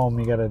away from home,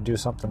 you got to do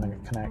something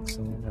that connects,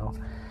 and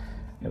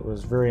it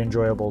was very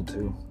enjoyable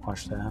to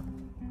watch that.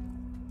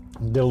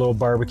 Did a little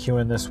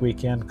barbecuing this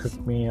weekend.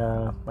 Cooked me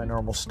my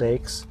normal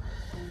steaks.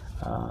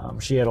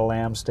 She had a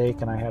lamb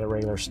steak, and I had a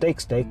regular steak,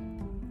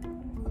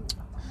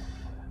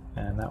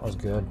 and that was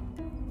good.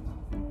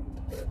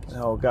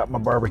 So got my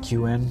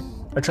barbecue in.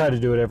 I try to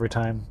do it every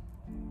time,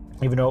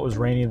 even though it was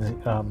rainy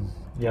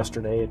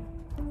yesterday.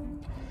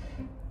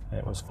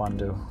 It was fun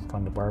to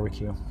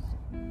barbecue.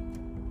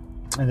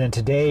 And then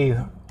today,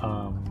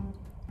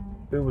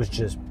 it was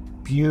just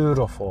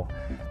beautiful.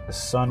 The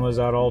sun was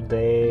out all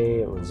day.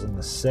 It was in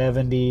the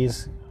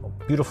 70s. A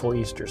beautiful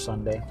Easter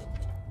Sunday.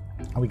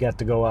 We got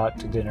to go out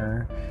to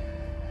dinner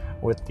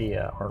with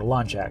or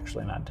lunch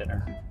actually, not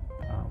dinner.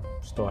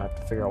 Still have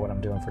to figure out what I'm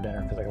doing for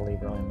dinner because I gotta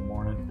leave early in the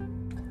morning.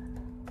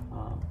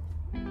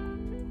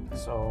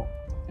 So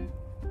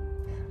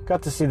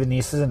got to see the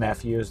nieces and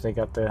nephews. They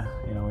got we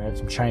had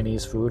some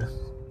Chinese food.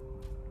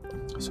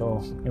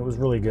 So it was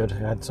really good.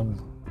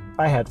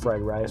 I had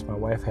fried rice. My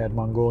wife had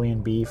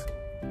Mongolian beef.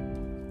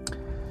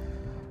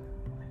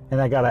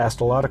 And I got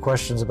asked a lot of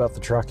questions about the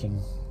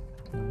trucking,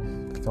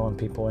 filling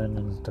people in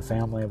and the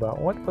family about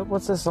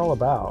what's this all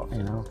about,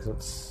 you know,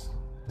 because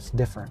it's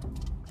different.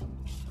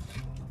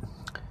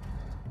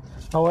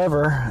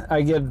 However,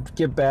 I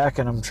get back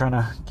and I'm trying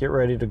to get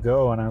ready to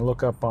go, and I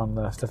look up on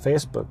the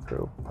Facebook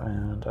group,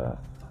 and I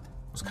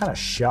was kind of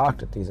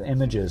shocked at these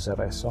images that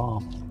I saw.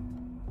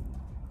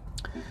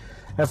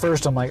 At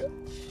first, I'm like,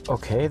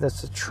 okay,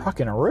 that's a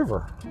truck in a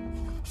river.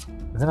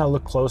 And then I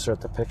look closer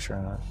at the picture,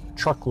 and the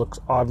truck looks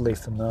oddly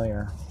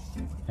familiar.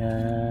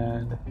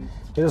 And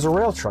it was a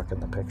rail truck in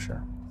the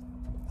picture.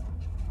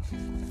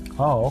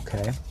 Oh,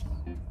 okay.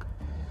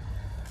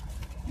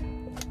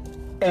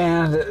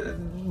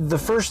 And the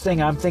first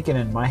thing I'm thinking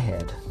in my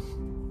head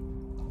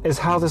is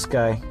how this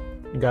guy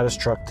got his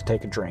truck to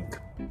take a drink.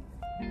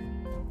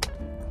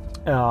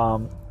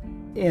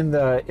 In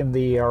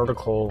the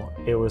article,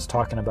 it was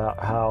talking about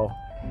how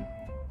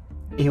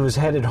he was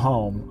headed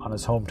home on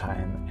his home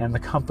time, and the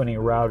company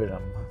routed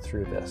him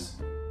through this.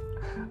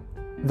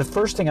 The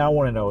first thing I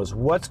want to know is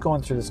what's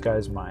going through this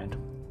guy's mind.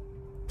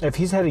 If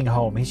he's heading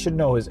home, he should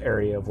know his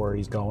area of where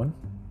he's going.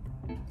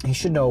 He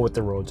should know what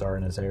the roads are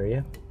in his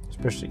area,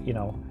 especially, you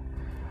know.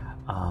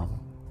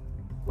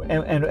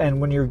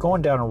 And when you're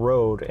going down a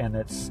road and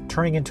it's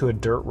turning into a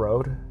dirt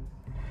road,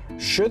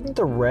 shouldn't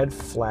the red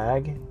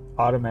flag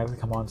automatically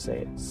come on and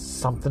say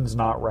something's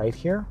not right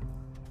here?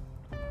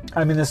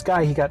 I mean, this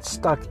guy, he got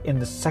stuck in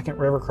the second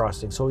river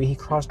crossing, so he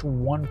crossed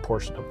one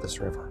portion of this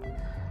river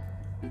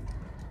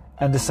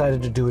and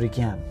decided to do it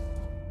again.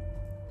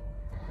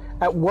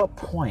 At what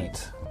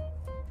point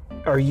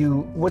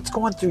what's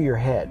going through your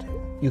head?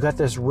 You got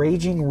this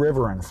raging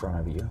river in front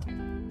of you,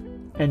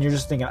 and you're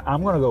just thinking,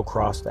 I'm going to go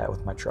cross that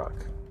with my truck.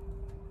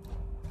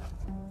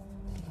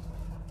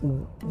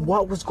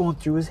 What was going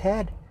through his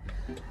head?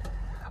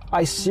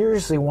 I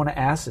seriously want to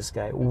ask this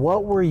guy,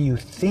 what were you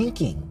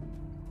thinking?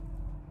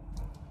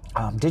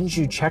 Didn't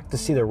you check to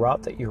see the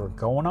route that you were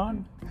going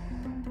on?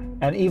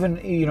 And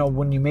even, you know,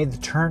 when you made the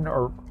turn,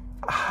 or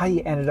how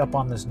you ended up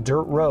on this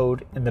dirt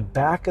road in the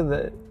back of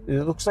it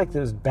looks like it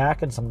was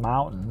back in some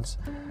mountains,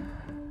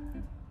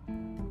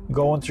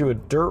 going through a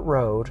dirt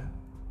road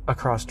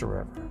across the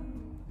river.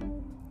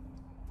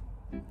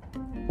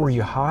 Were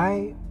you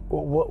high?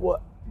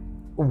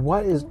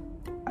 What is,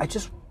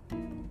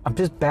 I'm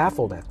just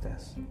baffled at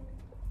this.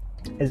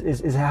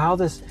 Is how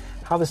this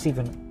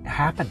even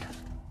happened.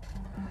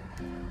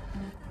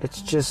 It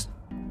just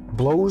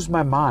blows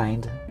my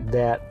mind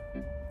that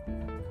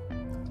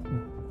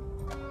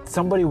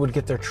somebody would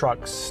get their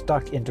truck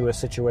stuck into a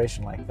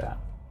situation like that.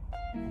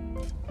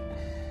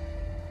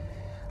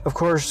 Of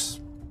course,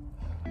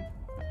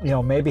 you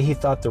know, maybe he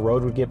thought the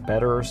road would get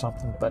better or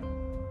something, but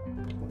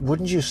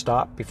wouldn't you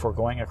stop before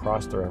going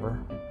across the river?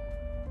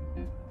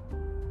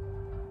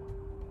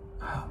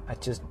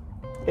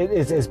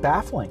 It's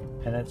baffling,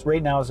 and it's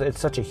right now. It's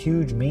such a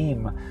huge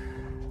meme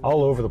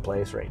all over the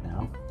place right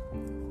now.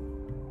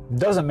 It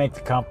doesn't make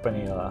the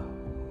company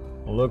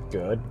look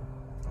good.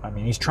 I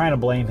mean, he's trying to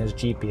blame his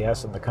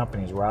GPS and the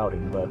company's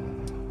routing, but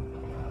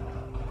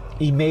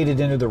he made it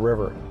into the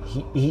river.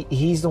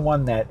 He's the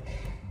one that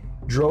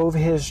drove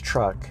his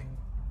truck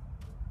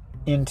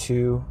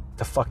into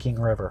the fucking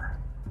river.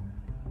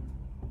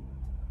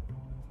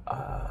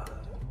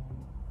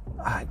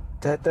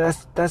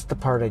 That's the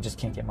part I just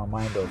can't get my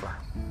mind over.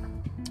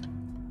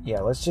 Yeah,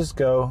 let's just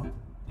go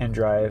and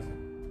drive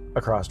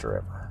across the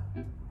river.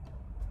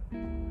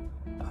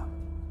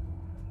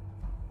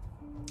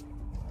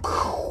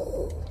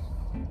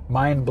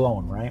 Mind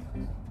blown, right?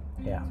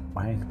 Yeah,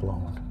 mind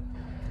blown.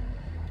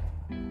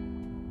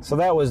 So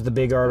that was the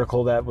big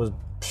article that was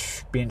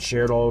being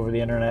shared all over the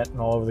internet and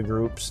all over the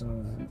groups,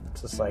 and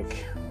it's just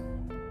like,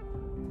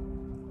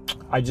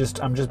 I'm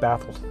just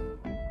baffled.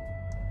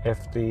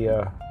 If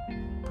the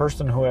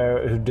person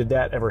who did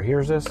that ever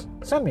hears this,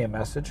 send me a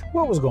message.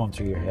 What was going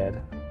through your head?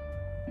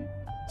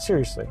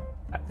 Seriously,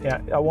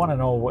 I want to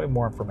know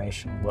more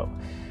information.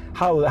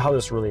 How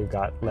this really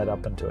got led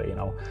up into it, you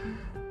know.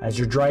 As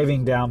you're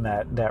driving down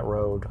that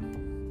road,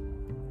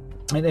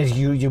 and as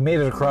you made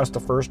it across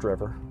the first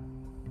river,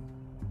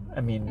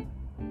 I mean,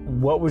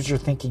 what was your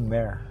thinking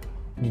there?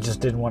 You just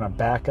didn't want to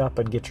back up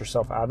and get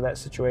yourself out of that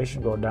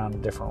situation, go down a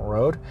different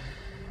road?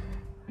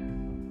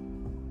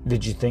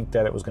 Did you think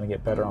that it was going to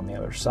get better on the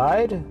other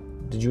side?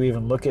 Did you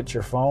even look at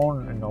your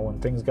phone, you know, when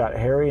things got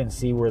hairy, and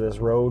see where this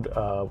road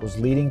was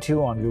leading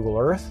to on Google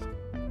Earth?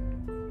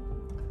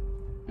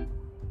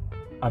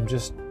 I'm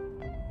just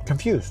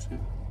confused.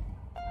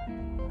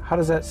 How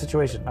does that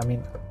situation? I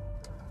mean,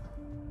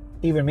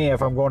 even me,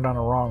 if I'm going down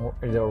a wrong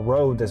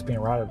road that's being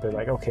routed, I'd be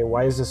like, okay,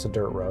 why is this a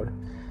dirt road?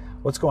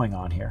 What's going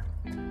on here?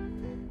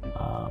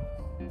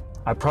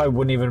 I probably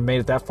wouldn't even have made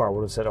it that far. I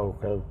would have said, oh,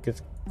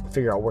 let's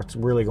figure out what's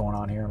really going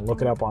on here and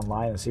look it up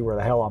online and see where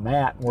the hell I'm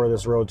at and where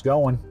this road's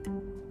going,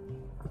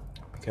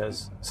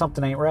 because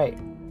something ain't right.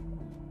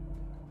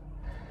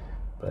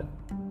 But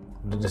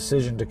the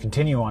decision to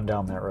continue on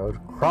down that road,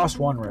 cross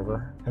one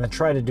river, and then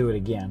try to do it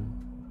again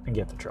and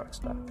get the truck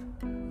stuck.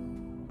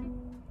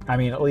 I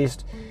mean, at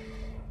least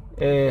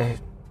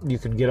you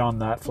can get on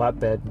that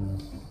flatbed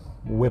and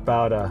whip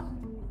out a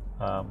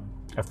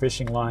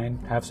fishing line,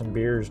 have some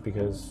beers,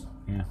 because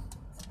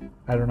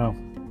I don't know.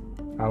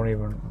 I don't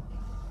even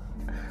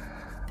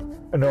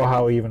know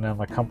how, even on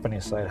the company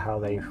side, how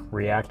they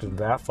reacted to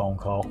that phone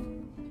call.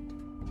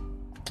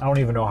 I don't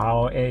even know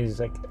how. He's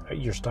like,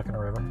 you're stuck in a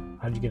river.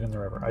 How'd you get in the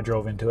river? I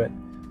drove into it.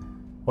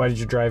 Why did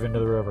you drive into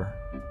the river?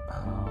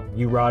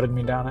 You routed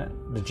me down it.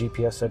 The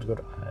GPS said to go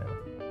to...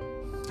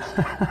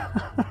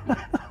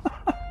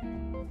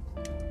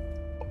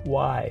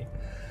 Why?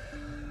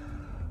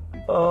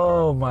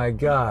 Oh my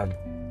God.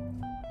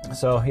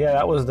 So yeah,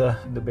 that was the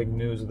big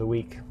news of the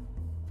week.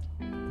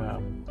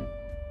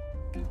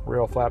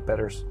 Real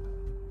flatbedders.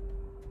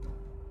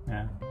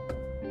 Yeah.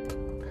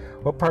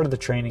 What part of the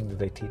training did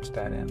they teach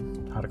that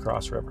in? How to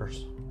cross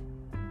rivers?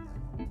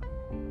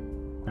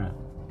 Yeah.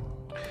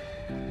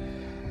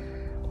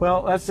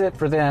 Well, that's it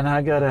for then.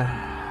 I gotta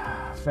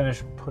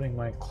finish putting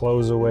my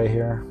clothes away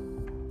here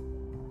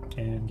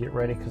and get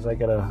ready, because I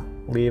gotta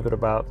leave at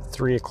about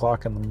 3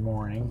 o'clock in the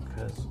morning,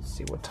 because let's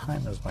see, what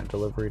time is my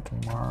delivery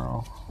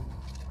tomorrow?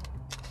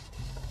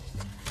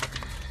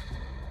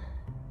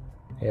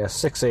 Yeah,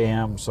 6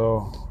 a.m.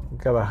 So I've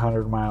got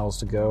 100 miles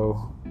to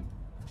go,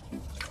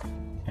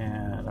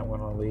 and I'm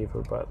going to leave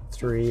at about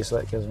 3, so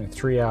that gives me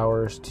 3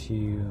 hours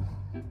to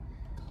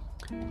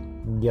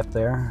get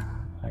there.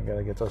 I got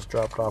to get those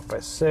dropped off by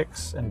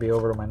 6 and be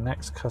over to my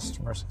next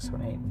customer, 6,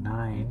 7, 8,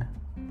 9,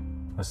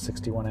 with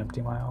 61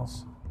 empty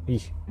miles.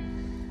 Eesh.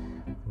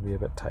 It'll be a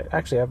bit tight.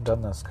 Actually, I've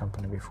done this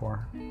company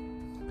before.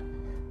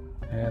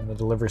 And the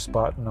delivery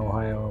spot in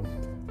Ohio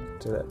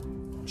to that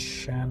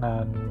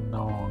Shannon.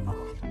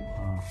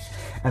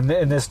 And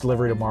in this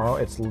delivery tomorrow,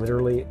 it's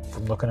literally,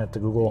 from looking at the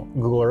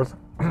Google Earth,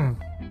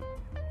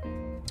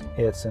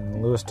 it's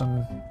in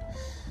Lewiston,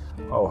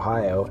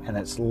 Ohio, and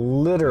it's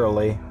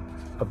literally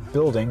a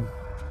building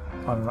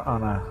on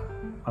a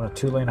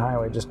 2-lane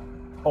highway, just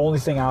only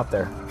thing out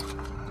there.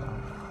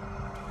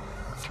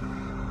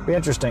 Be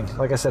interesting.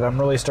 Like I said, I'm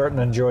really starting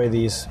to enjoy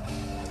these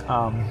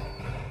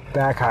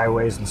back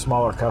highways and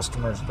smaller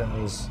customers than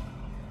these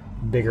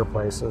bigger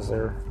places.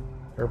 They're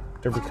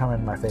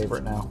becoming my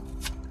favorite now.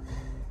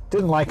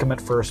 Didn't like them at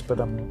first,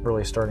 but I'm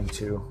really starting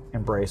to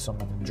embrace them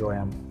and enjoy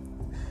them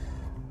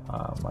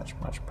much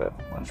better.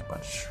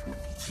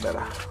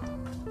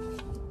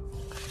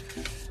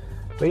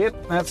 But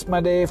yep, that's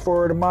my day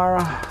for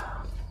tomorrow.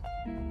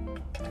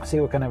 See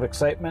what kind of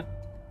excitement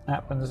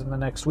happens in the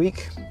next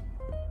week.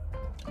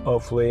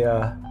 Hopefully,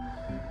 if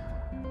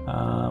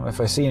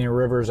I see any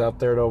rivers out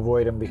there, to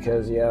avoid them,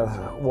 because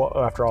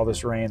after all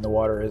this rain, the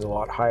water is a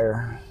lot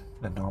higher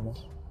than normal.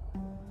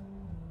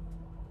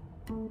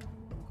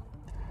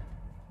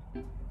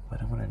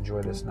 But I'm going to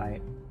enjoy this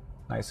night,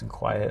 nice and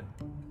quiet.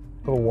 A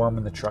little warm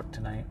in the truck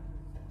tonight.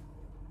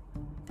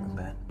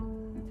 But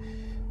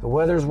the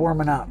weather's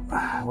warming up.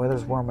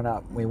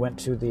 We went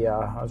to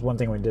that was one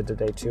thing we did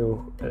today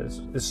too.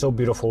 It's so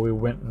beautiful. We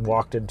went and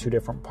walked in 2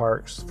 different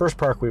parks. The first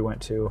park we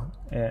went to,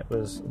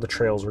 the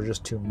trails were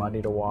just too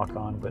muddy to walk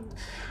on, but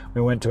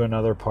we went to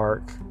another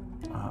park.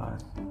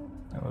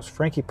 It was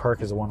Frankie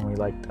Park is the one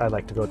I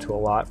like to go to a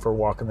lot for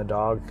walking the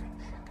dog,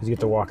 because you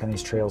get to walk on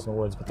these trails in the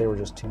woods, but they were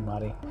just too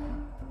muddy.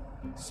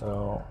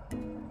 So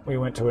we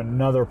went to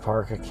another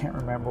park. I can't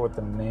remember what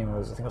the name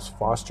was. I think it was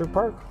Foster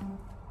Park,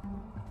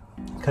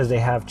 because they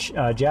have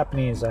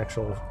Japanese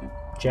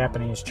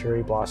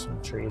cherry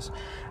blossom trees.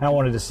 And I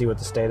wanted to see what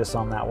the status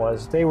on that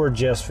was. They were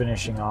just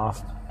finishing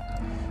off.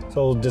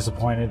 So a little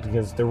disappointed,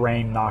 because the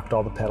rain knocked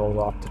all the petals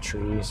off the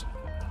trees.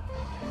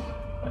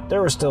 But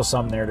there was still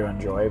some there to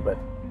enjoy, but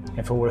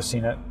if I would have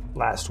seen it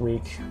last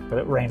week, but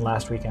it rained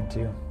last weekend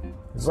too.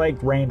 It's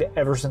like rained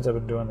ever since I've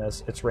been doing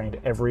this. It's rained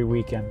every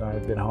weekend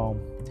I've been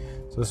home.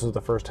 So this was the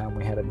first time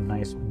we had a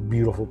nice,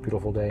 beautiful,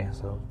 beautiful day.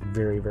 So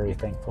very, very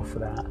thankful for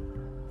that.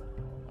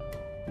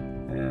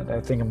 And I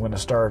think I'm going to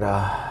start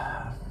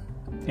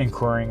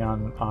inquiring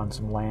on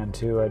some land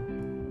too. I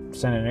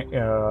sent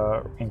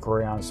an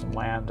inquiry on some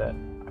land that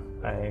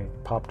I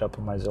popped up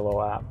in my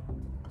Zillow app.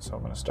 So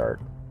I'm going to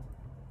start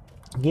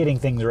getting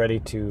things ready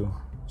to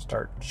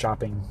start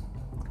shopping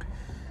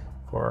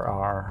for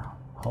our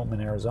home in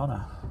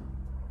Arizona.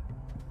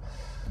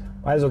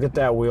 Might as well get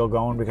that wheel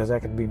going, because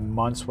that could be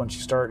months once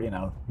you start,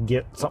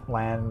 get some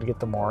land, get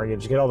the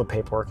mortgage, get all the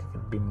paperwork. It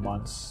could be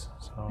months.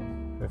 So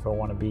if I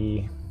want to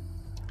be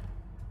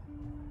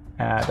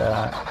in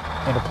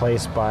a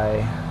place by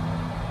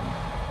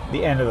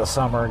the end of the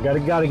summer, got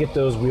to get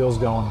those wheels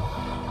going.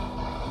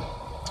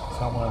 So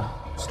I'm going to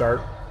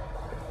start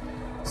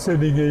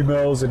sending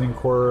emails and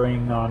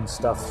inquiring on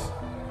stuff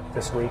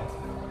this week.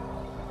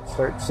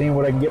 Start seeing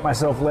what I can get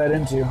myself led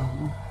into.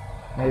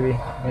 Maybe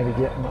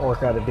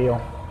work out a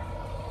deal.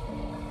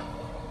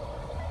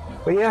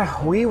 But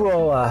yeah, we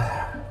will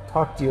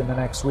talk to you in the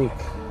next week.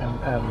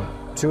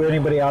 And to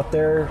anybody out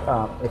there,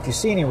 if you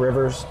see any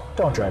rivers,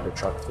 don't drive your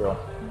truck through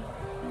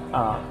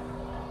them.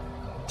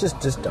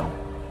 Just don't.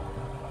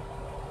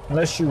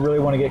 Unless you really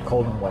want to get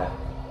cold and wet.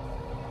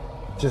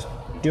 Just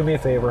do me a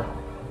favor.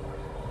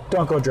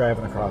 Don't go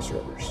driving across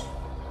rivers.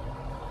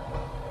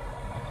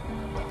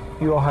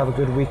 you all have a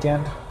good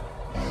weekend.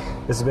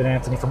 This has been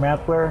Anthony from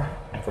Mathware,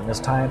 and from this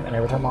time and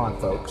every time on,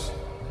 folks,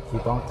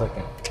 keep on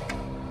clicking.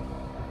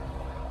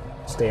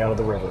 Stay out of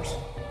the rivers.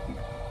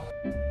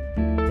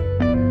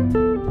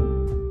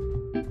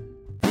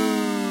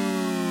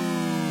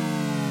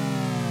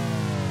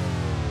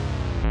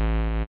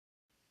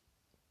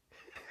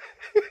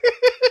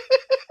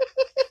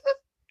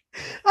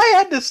 I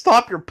had to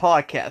stop your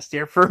podcast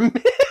here for a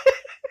minute.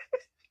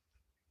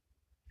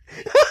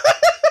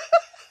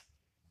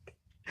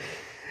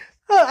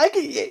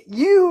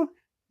 You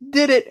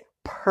did it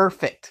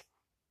perfect.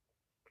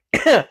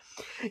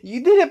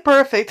 You did it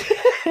perfect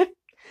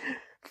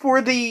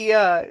for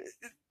the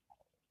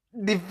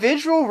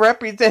visual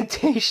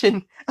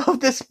representation of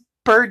this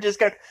bird just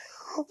going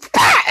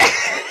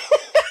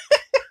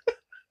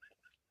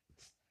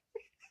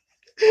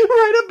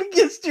right up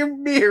against your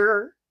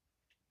mirror.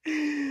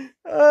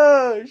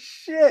 Oh,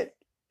 shit.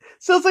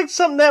 Sounds like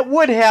something that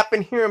would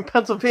happen here in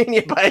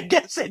Pennsylvania, but I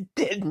guess it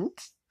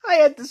didn't. I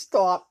had to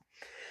stop.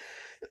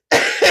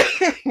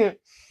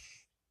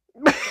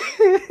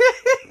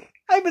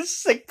 I'm a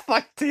sick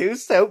fuck too,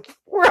 so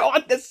we're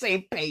on the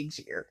same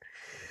page here.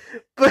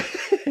 But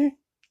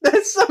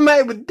that's something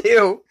I would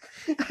do.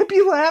 I'd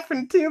be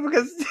laughing too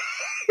because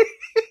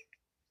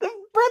the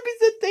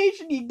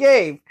representation you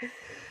gave.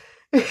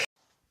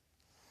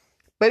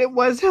 But it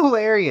was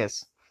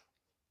hilarious.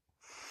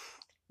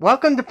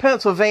 Welcome to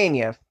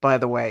Pennsylvania, by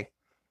the way.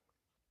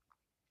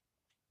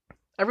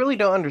 I really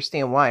don't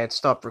understand why it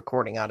stopped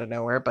recording out of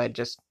nowhere, but it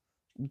just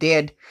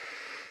did.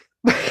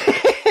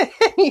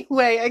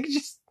 Anyway, I could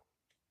just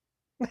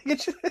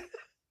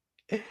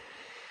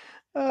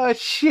oh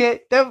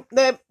shit,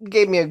 that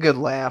gave me a good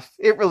laugh.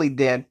 It really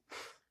did.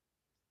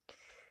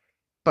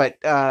 But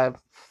I'm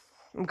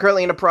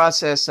currently in the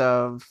process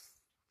of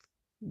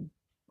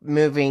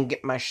moving,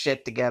 get my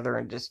shit together,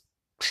 and just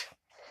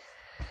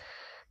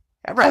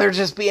I'd rather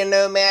just be a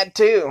nomad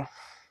too.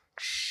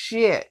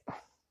 Shit.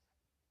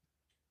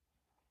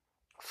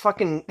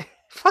 Fucking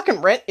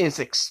rent is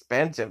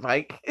expensive.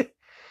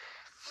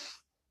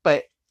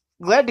 But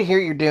glad to hear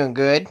you're doing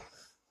good.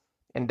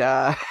 And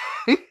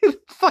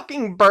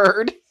fucking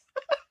bird.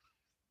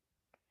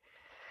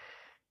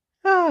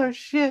 Oh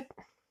shit.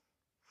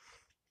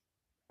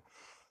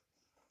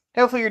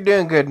 Hopefully you're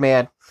doing good,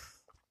 man.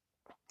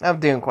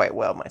 I'm doing quite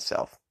well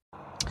myself.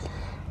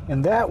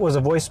 And that was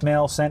a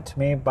voicemail sent to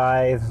me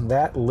by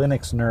that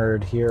Linux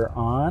nerd here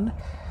on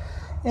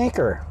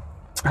Anchor.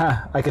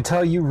 I could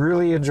tell you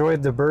really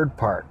enjoyed the bird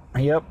part.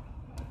 Yep.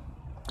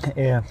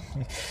 Yeah.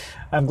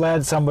 I'm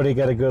glad somebody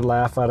got a good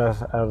laugh out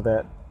of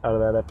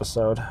that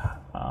episode.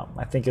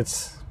 I think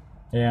it's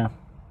kind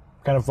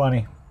of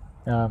funny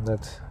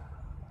that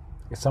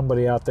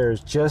somebody out there is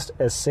just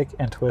as sick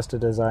and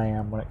twisted as I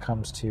am when it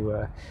comes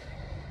to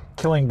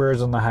killing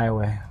birds on the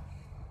highway.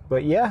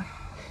 But yeah,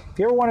 if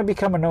you ever want to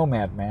become a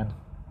nomad, man,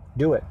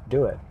 do it.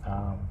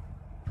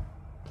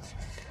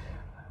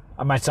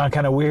 I might sound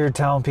kind of weird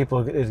telling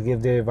people to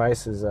give the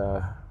advice is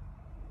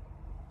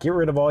get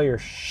rid of all your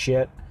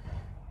shit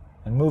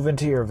and move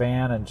into your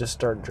van and just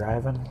start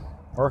driving,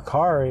 or a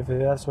car if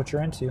that's what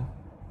you're into.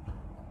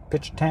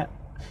 Pitch a tent.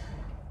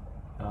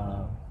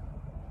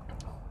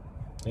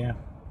 Yeah,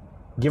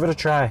 give it a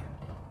try.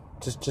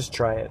 Just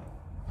try it.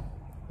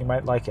 You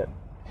might like it.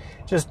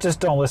 Just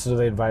don't listen to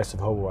the advice of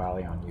Hobo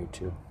Alley on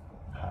YouTube,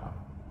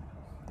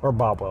 or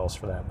Bob Wells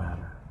for that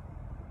matter,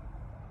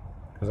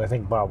 because I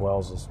think Bob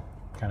Wells is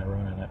kind of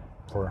ruining it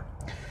for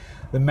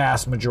the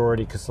mass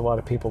majority, because a lot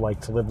of people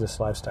like to live this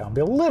lifestyle and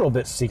be a little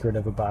bit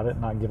secretive about it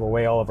and not give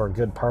away all of our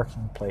good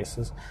parking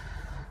places.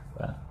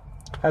 But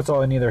that's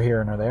all neither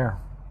here nor there.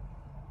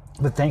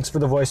 But thanks for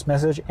the voice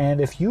message,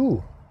 and if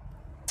you,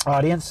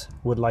 audience,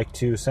 would like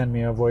to send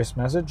me a voice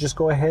message, just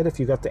go ahead. If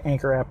you got the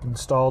Anchor app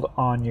installed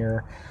on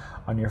your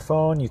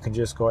phone, you can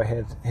just go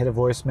ahead and hit a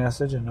voice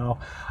message, and I'll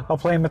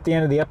play them at the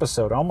end of the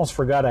episode. I almost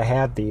forgot I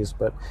had these,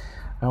 but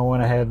I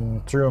went ahead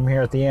and threw them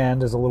here at the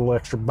end as a little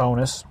extra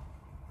bonus,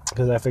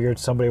 because I figured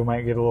somebody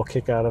might get a little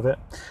kick out of it.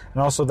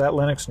 And also, that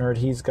Linux nerd,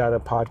 he's got a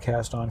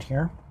podcast on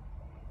here.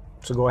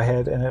 So go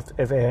ahead, and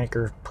if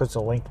Anchor puts a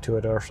link to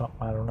it or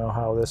something, I don't know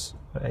how this,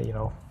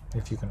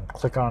 if you can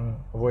click on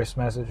a voice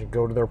message and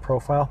go to their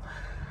profile.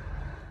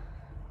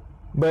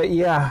 But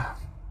yeah,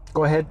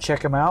 go ahead,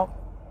 check him out.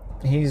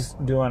 He's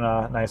doing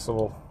a nice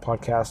little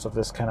podcast of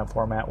this kind of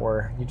format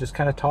where you just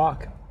kind of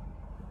talk.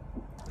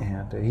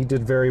 And he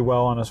did very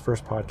well on his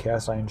first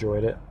podcast. I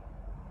enjoyed it.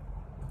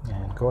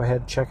 And go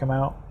ahead, check him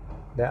out,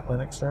 that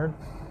Linux nerd,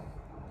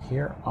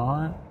 here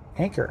on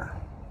Anchor.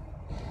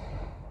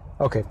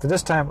 Okay, for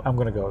this time, I'm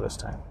going to go this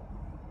time.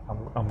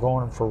 I'm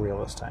going for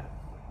real this time.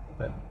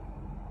 But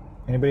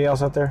anybody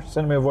else out there,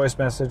 send me a voice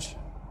message,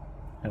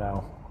 and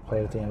I'll play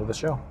it at the end of the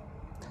show.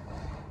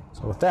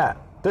 So with that,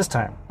 this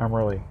time, I'm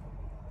really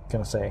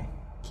going to say,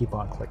 keep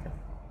on clicking.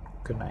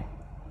 Good night.